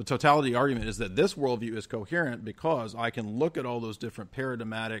 The totality of the argument is that this worldview is coherent because I can look at all those different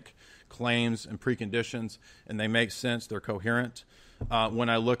paradigmatic claims and preconditions, and they make sense, they're coherent. When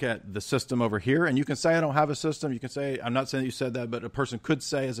I look at the system over here, and you can say I don't have a system, you can say, I'm not saying you said that, but a person could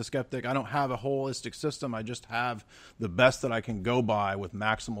say as a skeptic, I don't have a holistic system, I just have the best that I can go by with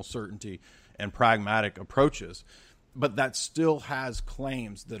maximal certainty and pragmatic approaches. But that still has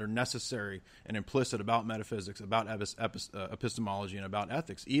claims that are necessary and implicit about metaphysics, about epistemology, and about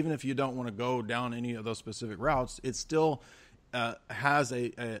ethics. Even if you don't want to go down any of those specific routes, it still has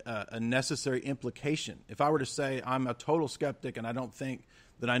a necessary implication. If I were to say I'm a total skeptic and I don't think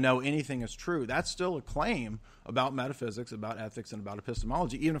that I know anything is true, that's still a claim about metaphysics, about ethics, and about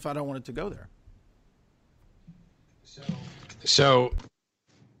epistemology, even if I don't want it to go there. So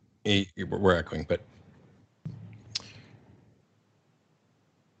we're echoing, but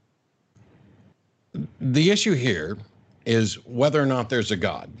the issue here is whether or not there's a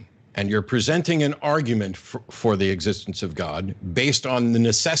God. And you're presenting an argument for the existence of God based on the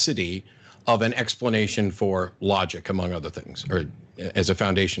necessity of an explanation for logic, among other things, or as a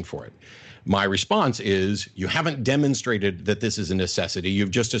foundation for it. My response is, you haven't demonstrated that this is a necessity.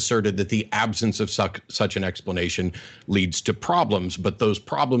 You've just asserted that the absence of such an explanation leads to problems, but those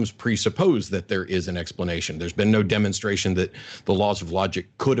problems presuppose that there is an explanation. There's been no demonstration that the laws of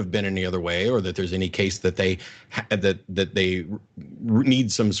logic could have been any other way, or that there's any case that they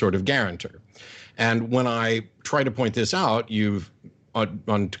need some sort of guarantor. And when I try to point this out, you've on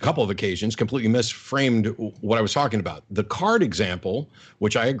a couple of occasions completely misframed what I was talking about. The card example,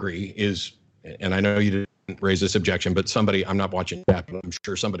 which I agree is, and I know you didn't raise this objection, but somebody, I'm not watching that, but I'm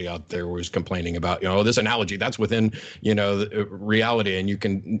sure somebody out there was complaining about, this analogy that's within, the reality, and you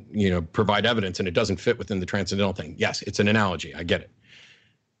can, provide evidence, and it doesn't fit within the transcendental thing. Yes, it's an analogy. I get it.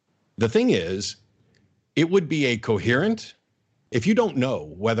 The thing is, it would be a coherent, if you don't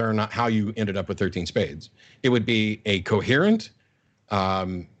know whether or not how you ended up with 13 spades, it would be a coherent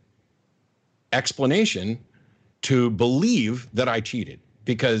explanation to believe that I cheated.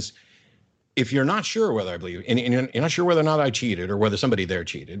 Because if you're not sure whether I believe, and you're not sure whether or not I cheated or whether somebody there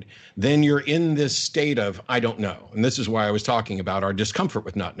cheated, then you're in this state of, I don't know. And this is why I was talking about our discomfort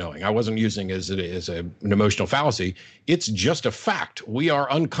with not knowing. I wasn't using it as an emotional fallacy. It's just a fact. We are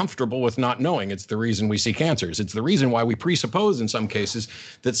uncomfortable with not knowing. It's the reason we see cancers. It's the reason why we presuppose in some cases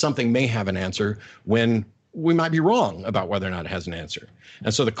that something may have an answer when we might be wrong about whether or not it has an answer.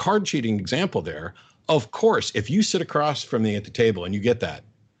 And so the card cheating example there, of course, if you sit across from me at the table and you get that,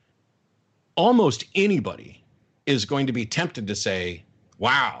 almost anybody is going to be tempted to say,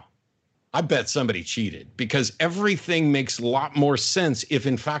 wow, I bet somebody cheated, because everything makes a lot more sense if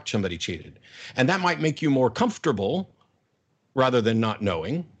in fact somebody cheated. And that might make you more comfortable rather than not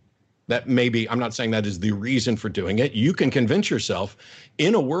knowing. That maybe, I'm not saying that is the reason for doing it. You can convince yourself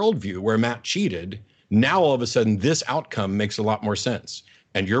in a worldview where Matt cheated, now all of a sudden this outcome makes a lot more sense.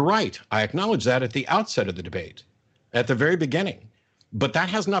 And you're right. I acknowledge that at the outset of the debate, at the very beginning. But that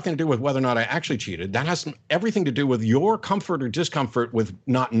has nothing to do with whether or not I actually cheated. That has everything to do with your comfort or discomfort with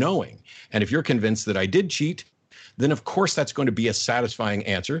not knowing. And if you're convinced that I did cheat, then of course that's going to be a satisfying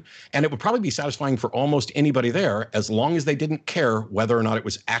answer. And it would probably be satisfying for almost anybody there, as long as they didn't care whether or not it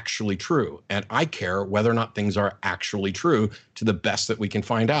was actually true. And I care whether or not things are actually true to the best that we can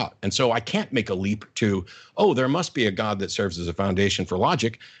find out. And so I can't make a leap to, oh, there must be a God that serves as a foundation for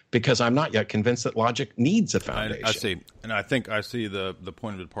logic, because I'm not yet convinced that logic needs a foundation. I see. And I think I see the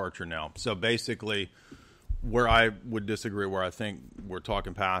point of departure now. So basically, where I would disagree, where I think we're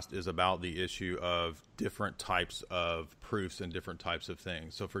talking past, is about the issue of different types of proofs and different types of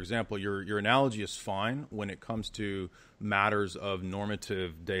things. So, for example, your analogy is fine when it comes to matters of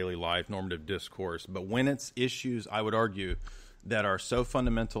normative daily life, normative discourse. But when it's issues, I would argue, that are so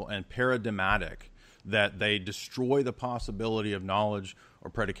fundamental and paradigmatic that they destroy the possibility of knowledge or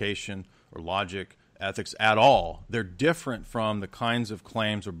predication or logic, ethics at all, they're different from the kinds of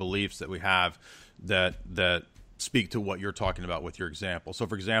claims or beliefs that we have that speak to what you're talking about with your example. So,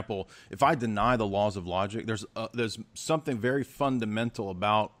 for example, if I deny the laws of logic, there's something very fundamental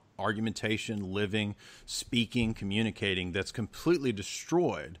about argumentation, living, speaking, communicating that's completely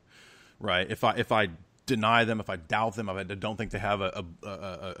destroyed, right? If I deny them, if I doubt them, if I don't think they have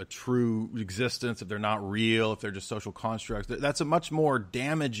a true existence, if they're not real, if they're just social constructs, that's a much more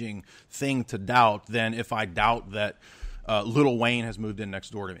damaging thing to doubt than if I doubt that Lil Wayne has moved in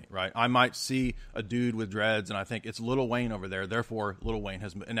next door to me, right? I might see a dude with dreads and I think it's Lil Wayne over there, therefore Lil Wayne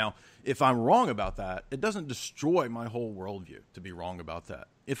has moved. And now, if I'm wrong about that, it doesn't destroy my whole worldview to be wrong about that.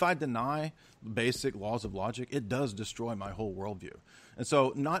 If I deny basic laws of logic, it does destroy my whole worldview. And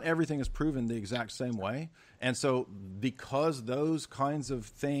so not everything is proven the exact same way. And so because those kinds of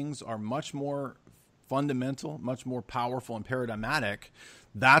things are much more fundamental, much more powerful and paradigmatic,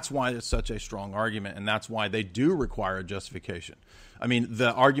 that's why it's such a strong argument, and that's why they do require a justification. I mean,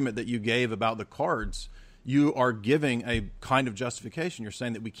 the argument that you gave about the cards, you are giving a kind of justification. You're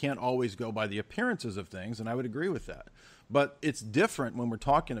saying that we can't always go by the appearances of things, and I would agree with that. But it's different when we're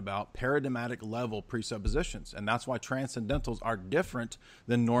talking about paradigmatic level presuppositions, and that's why transcendentals are different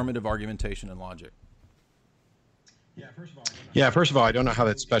than normative argumentation and logic. First of all, I don't know how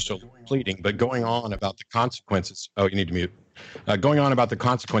that's special pleading, but going on about the consequences. Oh, you need to mute. Going on about the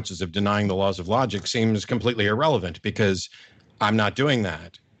consequences of denying the laws of logic seems completely irrelevant, because I'm not doing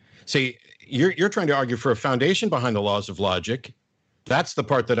that. See, you're trying to argue for a foundation behind the laws of logic. That's the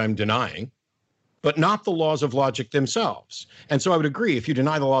part that I'm denying, but not the laws of logic themselves. And so I would agree, if you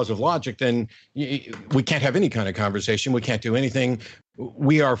deny the laws of logic, then we can't have any kind of conversation. We can't do anything.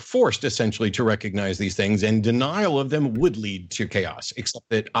 We are forced essentially to recognize these things, and denial of them would lead to chaos, except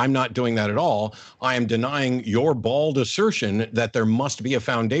that I'm not doing that at all. I am denying your bald assertion that there must be a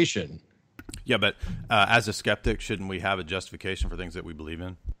foundation. Yeah, but as a skeptic, shouldn't we have a justification for things that we believe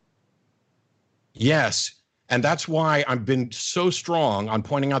in? Yes. And that's why I've been so strong on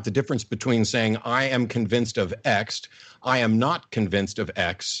pointing out the difference between saying I am convinced of X, I am not convinced of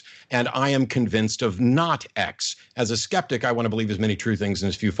X, and I am convinced of not X. As a skeptic, I want to believe as many true things and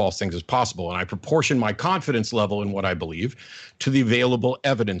as few false things as possible. And I proportion my confidence level in what I believe to the available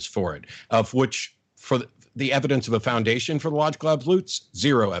evidence for it, of which for the evidence of a foundation for the logical absolutes,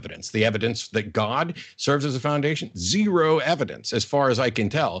 zero evidence. The evidence that God serves as a foundation, zero evidence, as far as I can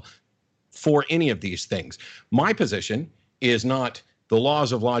tell, for any of these things. My position is not the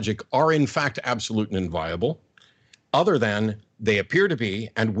laws of logic are in fact absolute and inviolable, other than they appear to be,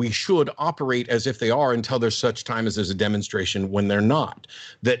 and we should operate as if they are until there's such time as there's a demonstration when they're not.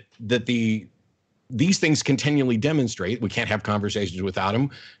 These things continually demonstrate. We can't have conversations without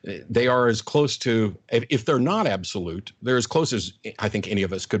them. They are as close to, if they're not absolute, they're as close as I think any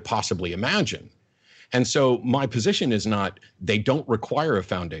of us could possibly imagine. And so my position is not they don't require a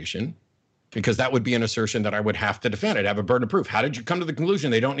foundation, because that would be an assertion that I would have to defend. I'd have a burden of proof. How did you come to the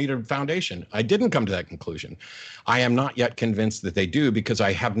conclusion they don't need a foundation? I didn't come to that conclusion. I am not yet convinced that they do, because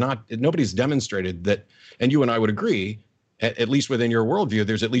I have not, nobody's demonstrated that, and you and I would agree, at least within your worldview,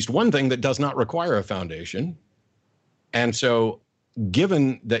 there's at least one thing that does not require a foundation. And so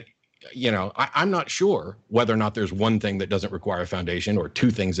given that, I'm not sure whether or not there's one thing that doesn't require a foundation, or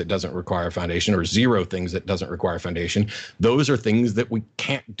two things that doesn't require a foundation, or zero things that doesn't require a foundation. Those are things that we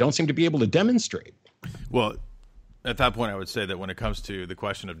don't seem to be able to demonstrate. Well, at that point, I would say that when it comes to the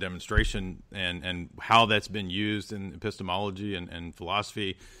question of demonstration and how that's been used in epistemology and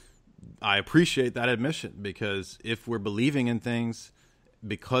philosophy, I appreciate that admission, because if we're believing in things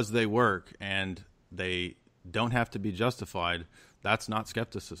because they work and they don't have to be justified, that's not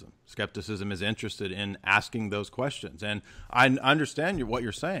skepticism. Skepticism is interested in asking those questions. And I understand what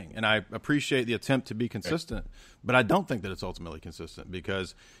you're saying, and I appreciate the attempt to be consistent, but I don't think that it's ultimately consistent,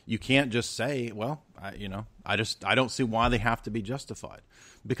 because you can't just say, well, I don't see why they have to be justified,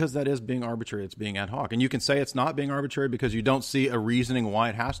 because that is being arbitrary. It's being ad hoc. And you can say it's not being arbitrary because you don't see a reasoning why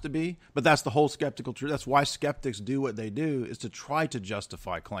it has to be, but that's the whole skeptical truth. That's why skeptics do what they do, is to try to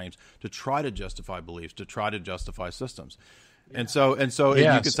justify claims, to try to justify beliefs, to try to justify systems. And so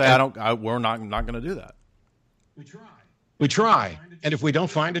yes, you could say, we're not going to do that. We try. And if we don't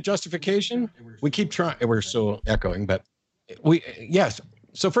find a justification, we keep trying. We're still echoing, but yes.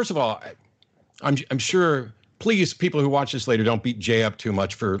 So first of all, I'm sure, please, people who watch this later, don't beat Jay up too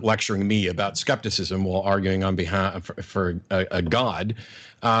much for lecturing me about skepticism while arguing on behalf for a God.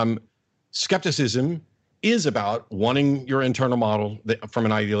 Skepticism is about wanting your internal model from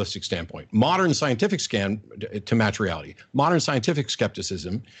an idealistic standpoint. Modern scientific to match reality. Modern scientific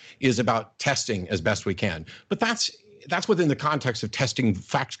skepticism is about testing as best we can. But that's within the context of testing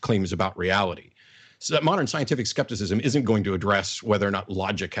fact claims about reality. So that modern scientific skepticism isn't going to address whether or not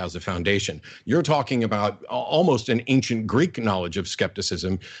logic has a foundation. You're talking about almost an ancient Greek knowledge of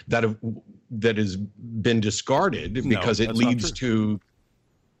skepticism that has been discarded because it leads to...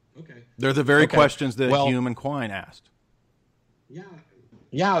 Okay. They're the very questions that Hume and Quine asked.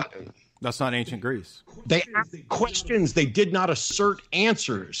 Yeah. That's not ancient Greece. They asked questions. They did not assert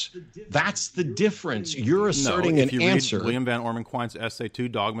answers. That's the difference. You're asserting an answer. Read William Van Orman Quine's essay, Two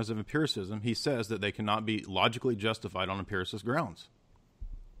Dogmas of Empiricism, he says that they cannot be logically justified on empiricist grounds.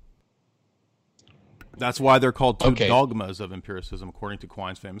 That's why they're called two dogmas of empiricism, according to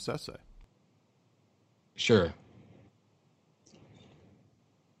Quine's famous essay. Sure.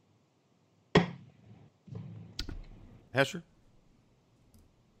 Hesher?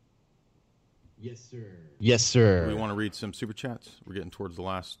 Yes, sir. Yes, sir. We want to read some super chats. We're getting towards the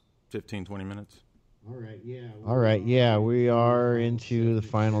last 15, 20 minutes. All right, yeah. We are into the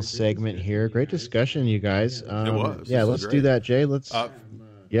final segment here. Great discussion, you guys. It was. Yeah, let's do that, Jay. Let's.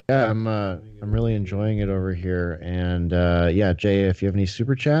 I'm really enjoying it over here. And Jay, if you have any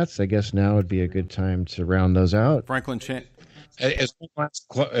super chats, I guess now would be a good time to round those out. Franklin Chan. As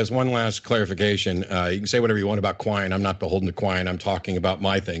one last clarification, you can say whatever you want about Quine. I'm not beholden to Quine. I'm talking about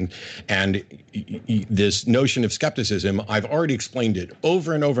my thing. And this notion of skepticism, I've already explained it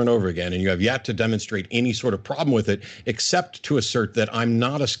over and over and over again, and you have yet to demonstrate any sort of problem with it, except to assert that I'm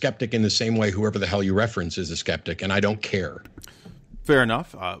not a skeptic in the same way whoever the hell you reference is a skeptic, and I don't care. Fair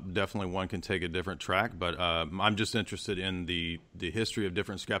enough. Definitely one can take a different track, but I'm just interested in the history of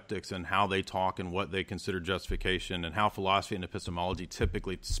different skeptics and how they talk and what they consider justification, and how philosophy and epistemology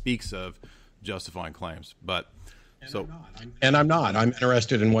typically speaks of justifying claims. I'm not. I'm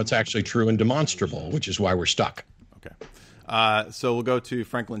interested in what's actually true and demonstrable, which is why we're stuck. Okay. So we'll go to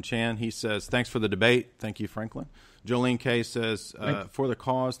Franklin Chan. He says, thanks for the debate. Thank you, Franklin. Jolene K says, for the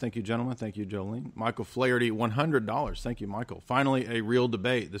cause. Thank you, gentlemen. Thank you, Jolene. Michael Flaherty, $100. Thank you, Michael. Finally, a real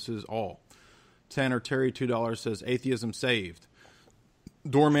debate. This is all. Tanner Terry, $2 says, atheism saved.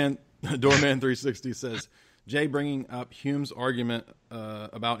 Doorman 360 says, Jay bringing up Hume's argument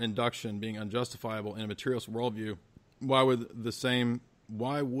about induction being unjustifiable in a materialist worldview. Why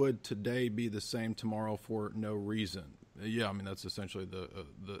would today be the same tomorrow for no reason? Yeah, I mean, that's essentially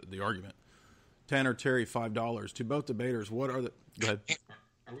the argument. Tanner Terry, $5. To both debaters, what are the... Go ahead.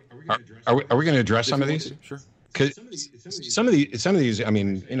 Are we going to address some of these? Sure. Because some of these, I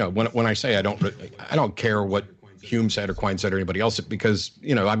mean, you know, when I say I don't care what Hume said or Quine said or anybody else, because,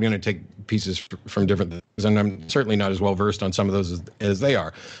 you know, I'm going to take pieces from different things, and I'm certainly not as well versed on some of those as they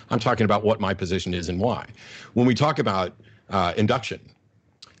are. I'm talking about what my position is and why. When we talk about induction,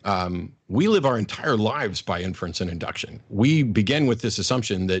 we live our entire lives by inference and induction. We begin with this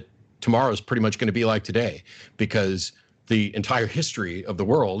assumption that tomorrow is pretty much going to be like today, because the entire history of the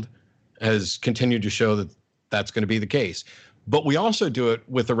world has continued to show that that's going to be the case. But we also do it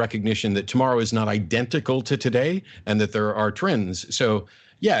with the recognition that tomorrow is not identical to today and that there are trends. So,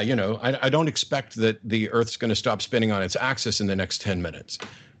 yeah, you know, I don't expect that the Earth's going to stop spinning on its axis in the next 10 minutes.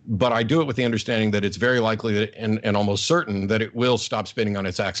 But I do it with the understanding that it's very likely that, and almost certain that it will stop spinning on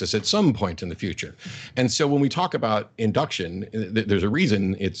its axis at some point in the future. And so when we talk about induction, there's a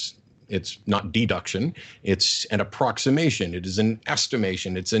reason it's not deduction. It's an approximation. It is an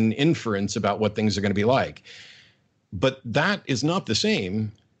estimation. It's an inference about what things are going to be like. But that is not the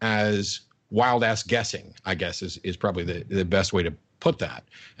same as wild-ass guessing, I guess, is probably the best way to put that.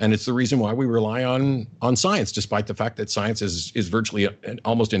 And it's the reason why we rely on science, despite the fact that science is virtually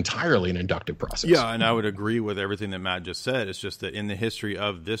almost entirely an inductive process. Yeah, and I would agree with everything that Matt just said. It's just that in the history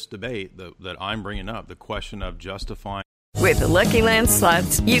of this debate that I'm bringing up, the question of justifying. With the Lucky Land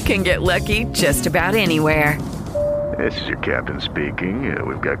Slots, you can get lucky just about anywhere. This is your captain speaking.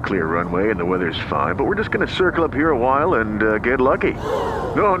 We've got clear runway and the weather's fine, but we're just going to circle up here a while and get lucky.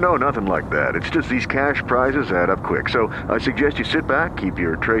 No, nothing like that. It's just these cash prizes add up quick. So I suggest you sit back, keep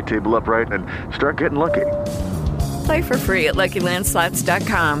your tray table upright, and start getting lucky. Play for free at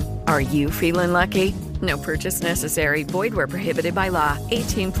LuckyLandSlots.com. Are you feeling lucky? No purchase necessary. Void where prohibited by law.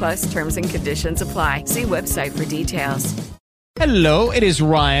 18+ terms and conditions apply. See website for details. Hello, it is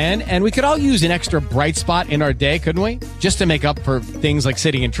Ryan, and we could all use an extra bright spot in our day, couldn't we? Just to make up for things like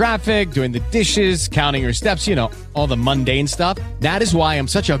sitting in traffic, doing the dishes, counting your steps, you know, all the mundane stuff. That is why I'm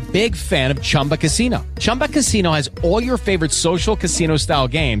such a big fan of Chumba Casino. Chumba Casino has all your favorite social casino-style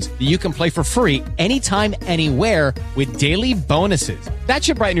games that you can play for free anytime, anywhere with daily bonuses. That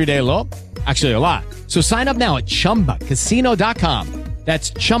should brighten your day a little. Actually, a lot. So sign up now at ChumbaCasino.com.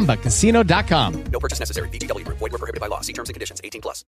 That's ChumbaCasino.com. No purchase necessary. VGW Group. Void where prohibited by law. See terms and conditions. 18+.